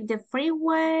 Take the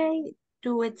freeway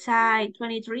to exit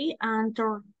 23 and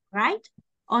turn right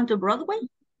onto Broadway?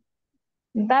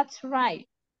 That's right.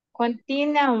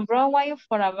 Continue on Broadway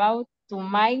for about 2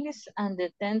 miles and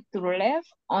then to left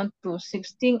onto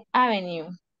 16th Avenue.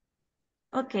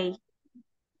 Okay.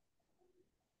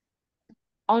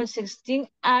 On 16th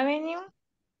Avenue,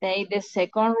 take the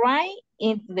second right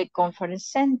into the conference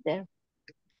center.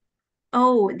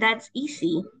 Oh, that's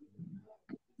easy.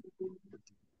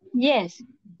 Yes,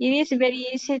 it is very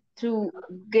easy to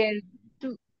get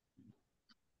to.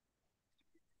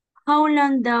 How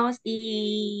long does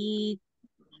it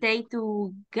take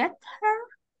to get her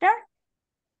there?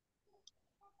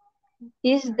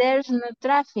 If there's no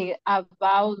traffic,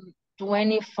 about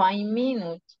 25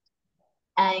 minutes.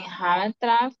 And having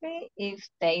traffic, it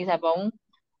takes about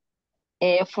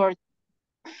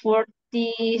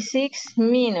 46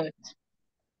 minutes.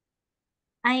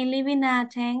 I'm leaving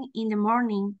at 10 in the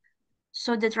morning,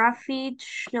 so the traffic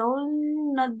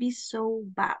should not be so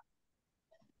bad.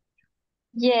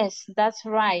 Yes, that's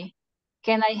right.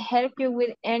 Can I help you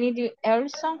with anything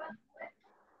else?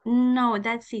 No,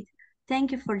 that's it.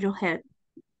 Thank you for your help.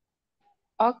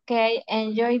 Okay,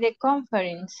 enjoy the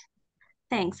conference.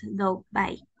 Thanks, though.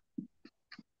 Bye.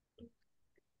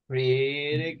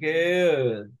 Pretty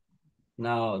good.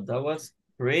 Now, that was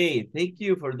great. Thank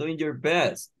you for doing your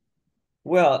best.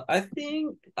 Well, I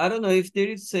don't know if there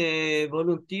is a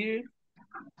volunteer.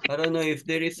 I don't know if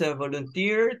there is a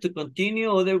volunteer to continue.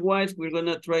 Otherwise, we're going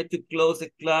to try to close the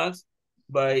class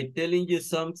by telling you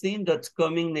something that's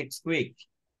coming next week.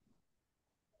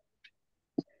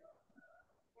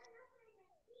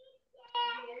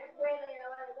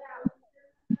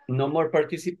 No more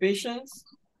participations?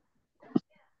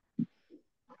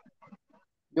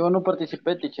 Yo no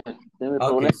participé, teacher.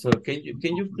 Okay, so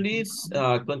can you please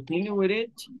continue with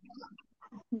it?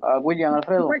 William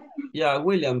Alfredo. Yeah,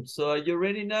 William. So are you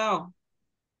ready now?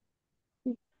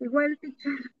 Igual,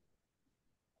 teacher.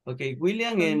 Okay,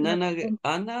 William and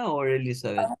Ana or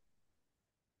Elizabeth?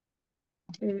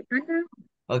 Ana.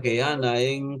 Okay, Ana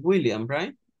and William,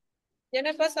 right? Ya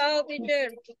no he pasado,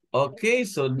 teacher. Okay,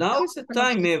 so now is the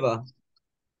time, Eva.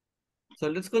 So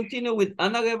let's continue with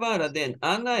Ana Guevara then.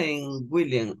 Ana and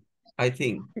William, I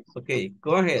think. Okay,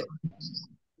 go ahead.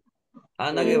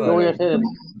 Ana Yo voy a Guevara. ser el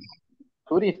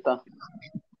turista.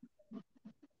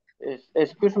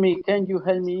 Excuse me, can you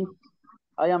help me?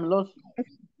 I am lost.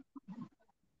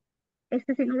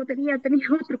 Este sí no lo tenía otra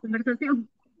conversación.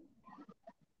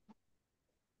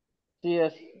 Sí,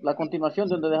 es la continuación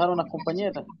donde dejaron las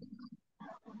compañeras.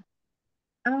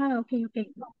 Ah, ok.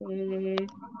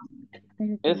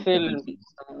 Es el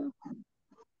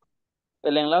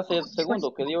enlace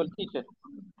segundo que dio el teacher.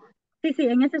 Sí,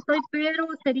 en ese estoy, pero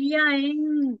sería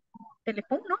en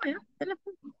teléfono, ¿no?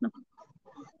 Teléfono, no.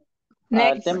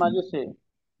 El tema dice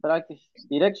practice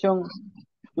direction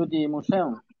to the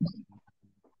museum.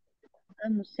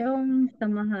 El museo,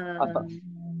 estamos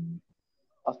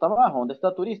hasta abajo, donde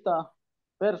está turista,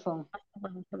 person. Hasta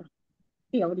abajo.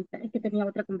 Sí, ahorita, es que tenía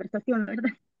otra conversación,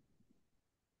 ¿verdad?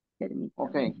 Permítame.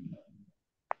 Ok.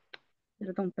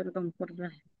 Perdón por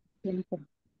el tiempo.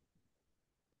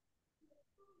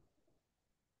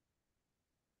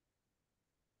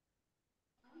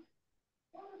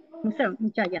 Museo,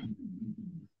 ya.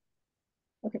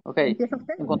 Ok,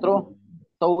 encontró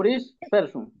tourist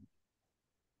person.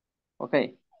 Ok.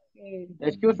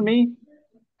 Excuse me,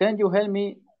 can you help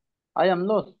me? I am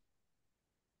lost.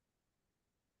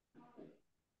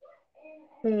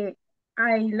 I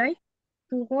like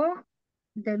to go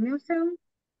the museum,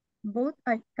 but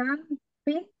I can't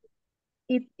think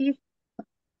it is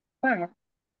far,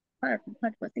 algo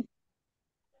así.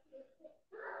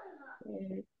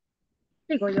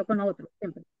 Digo yo con otro,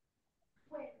 siempre.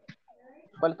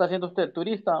 ¿Cuál está haciendo usted,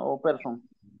 turista o person?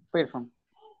 Person.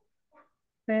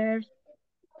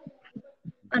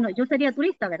 No, yo sería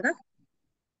turista, ¿verdad?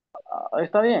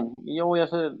 Está bien, y yo voy a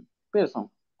ser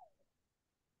person.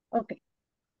 Ok.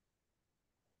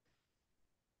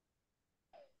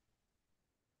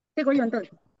 Sigo yo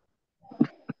entonces.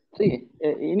 Sí,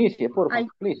 inicie, por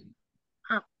favor, please.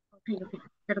 Ok,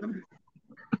 perdón.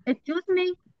 Excuse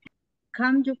me,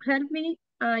 can you help me?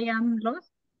 I am lost.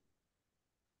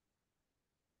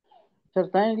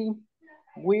 Certainly,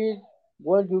 where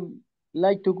would you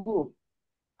like to go?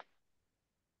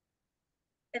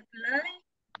 I'd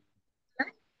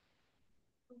like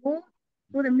to go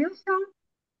to the museum,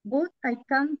 but I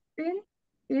can't think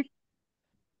it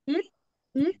is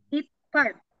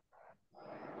far.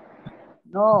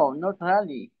 No, not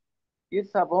really.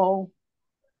 It's about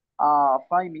a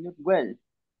 5-minute well.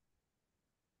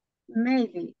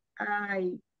 Maybe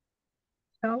I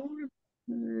saw,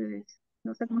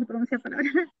 no sé cómo se pronuncia la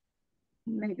palabra.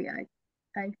 Maybe I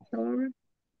saw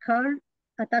her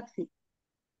a taxi.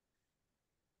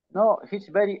 No, it's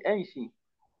very easy.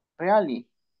 Really,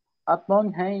 at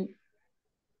one hand,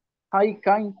 I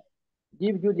can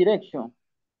give you direction.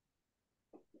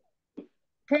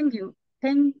 Thank you.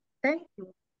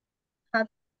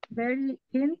 That's very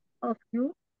kind of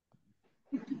you.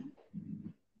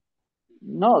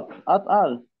 Not at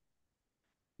all.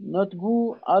 Not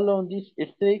go along this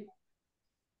street.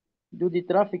 Do the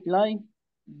traffic light.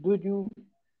 Do you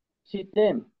see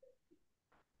them?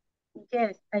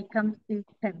 Yes, I can see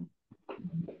them.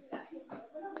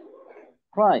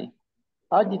 Try.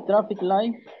 At the traffic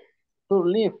light to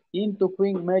leave into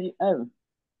Queen Mary Ave.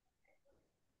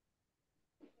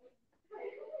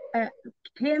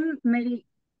 Queen Mary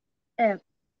Ave.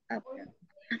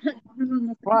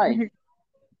 Right.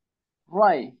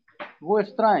 Right. Go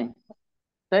straight.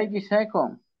 Take the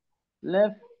second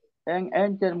left and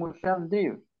enter Museum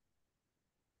Drive.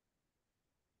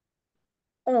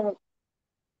 Oh,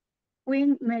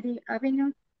 Queen Mary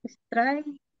Avenue, straight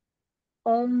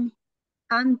on,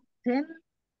 and then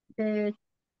the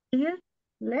here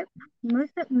left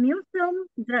Museum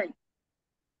Drive.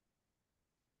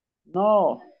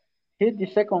 No, hit the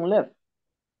second left.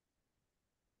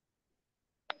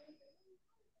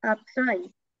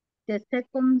 Upside, the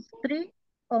second street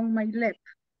on my left.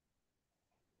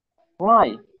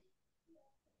 Right.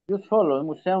 Just follow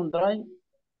Museum Drive.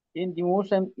 In the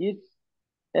museum is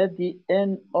at the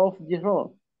end of the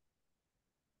road.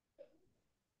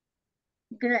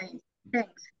 Great,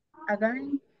 thanks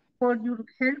again for your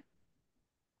help.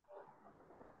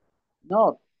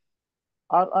 Not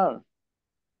at all.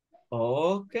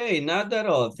 Okay, not at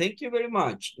all. Thank you very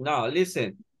much. Now,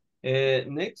 listen.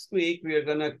 Next week, we are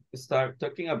going to start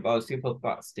talking about simple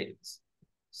past tense.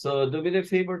 So do me the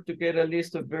favor to get a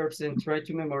list of verbs and try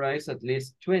to memorize at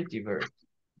least 20 verbs.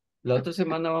 La otra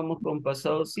semana vamos con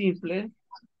pasado simple.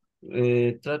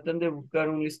 Tratan de buscar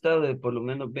un listado de por lo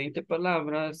menos 20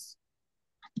 palabras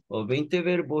o 20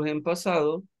 verbos en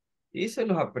pasado y se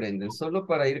los aprenden, solo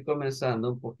para ir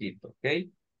comenzando un poquito, ¿ok?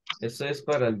 Eso es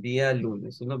para el día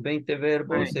lunes, unos 20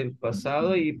 verbos en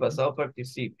pasado y pasado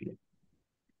participio.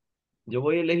 Yo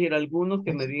voy a elegir algunos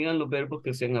que me digan los verbos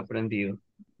que se han aprendido.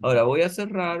 Ahora voy a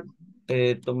cerrar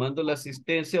tomando la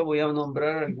asistencia, voy a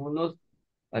nombrar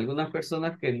algunas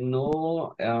personas que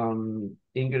no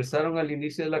ingresaron al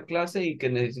inicio de la clase y que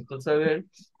necesito saber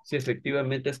si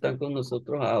efectivamente están con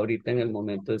nosotros ahorita en el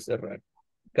momento de cerrar.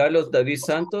 Carlos David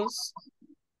Santos.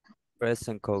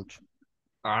 Present, coach.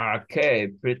 Okay,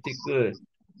 pretty good.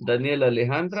 Daniela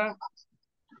Alejandra.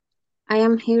 I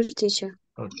am here, teacher.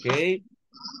 Okay.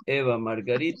 Eva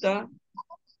Margarita.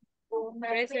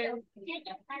 Present.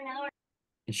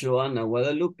 Joana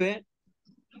Guadalupe.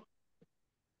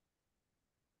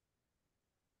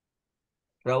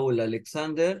 Raúl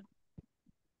Alexander.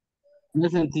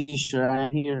 Present, teacher,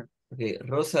 I'm here. Okay.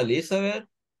 Rosa Elizabeth.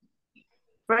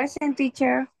 Present,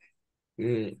 teacher.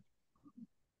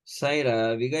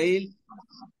 Zaira Abigail.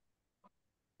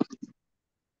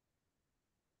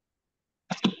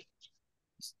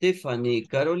 Stephanie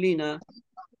Carolina.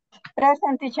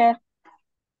 Present, teacher.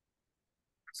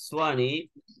 Swani.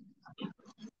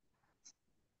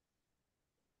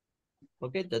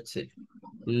 Okay, that's it.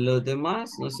 Los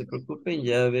demás, no se preocupen,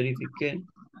 ya verifiqué.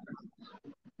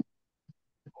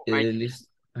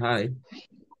 Hi.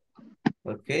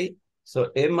 Okay, so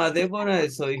Emma Deborah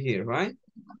is over here, right?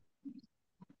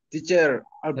 Teacher,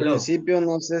 al Hello. principio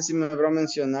no sé si me habrá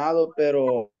mencionado,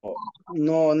 pero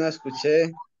no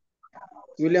escuché.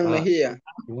 William Mejía.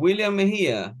 William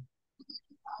Mejía.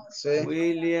 Sí.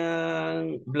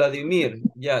 William Vladimir,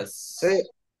 yes. Sí.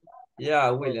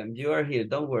 Yeah, William, you are here,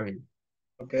 don't worry.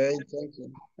 Okay, thank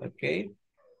you. Okay,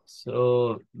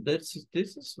 so this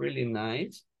is really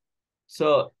nice.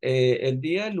 So, el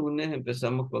día lunes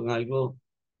empezamos con algo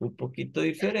un poquito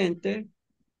diferente.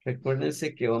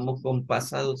 Recuérdense que vamos con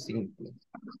pasado simple.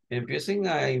 Empiecen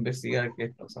a investigar qué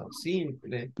es pasado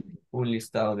simple, un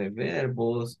listado de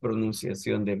verbos,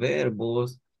 pronunciación de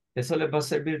verbos. Eso les va a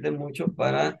servir de mucho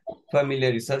para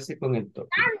familiarizarse con el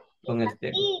tópico, con el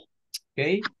tema.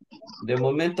 Ok, de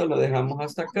momento lo dejamos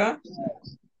hasta acá.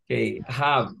 Ok,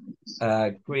 have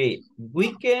a great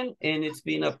weekend and it's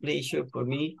been a pleasure for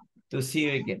me to see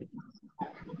you again.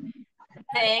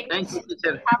 Thanks. Thank you,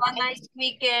 teacher. Have a nice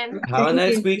weekend. Have a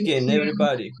nice weekend,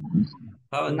 everybody.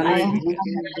 Have a nice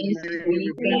weekend.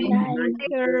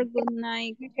 Good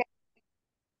night.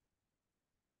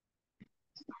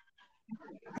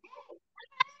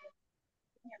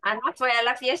 Ana fue a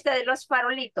la fiesta de los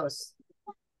farolitos.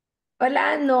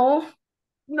 Hola, no.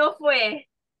 No fue.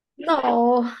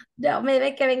 No, ya me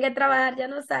debe que venga a trabajar, ya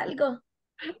no salgo.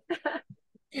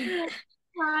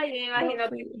 Ay, me imagino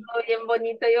que estuvo bien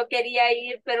bonito. Yo quería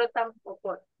ir, pero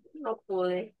tampoco, no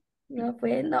pude. No,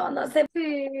 pues, no sé.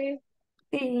 Sí.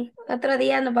 Sí, otro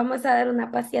día nos vamos a dar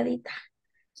una paseadita.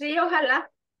 Sí,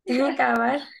 ojalá.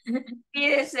 Cabal.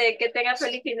 Cuídese, que tenga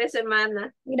feliz fin de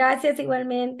semana. Gracias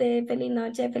igualmente. Feliz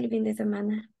noche, feliz fin de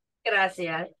semana.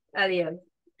 Gracias. Adiós.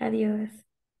 Adiós.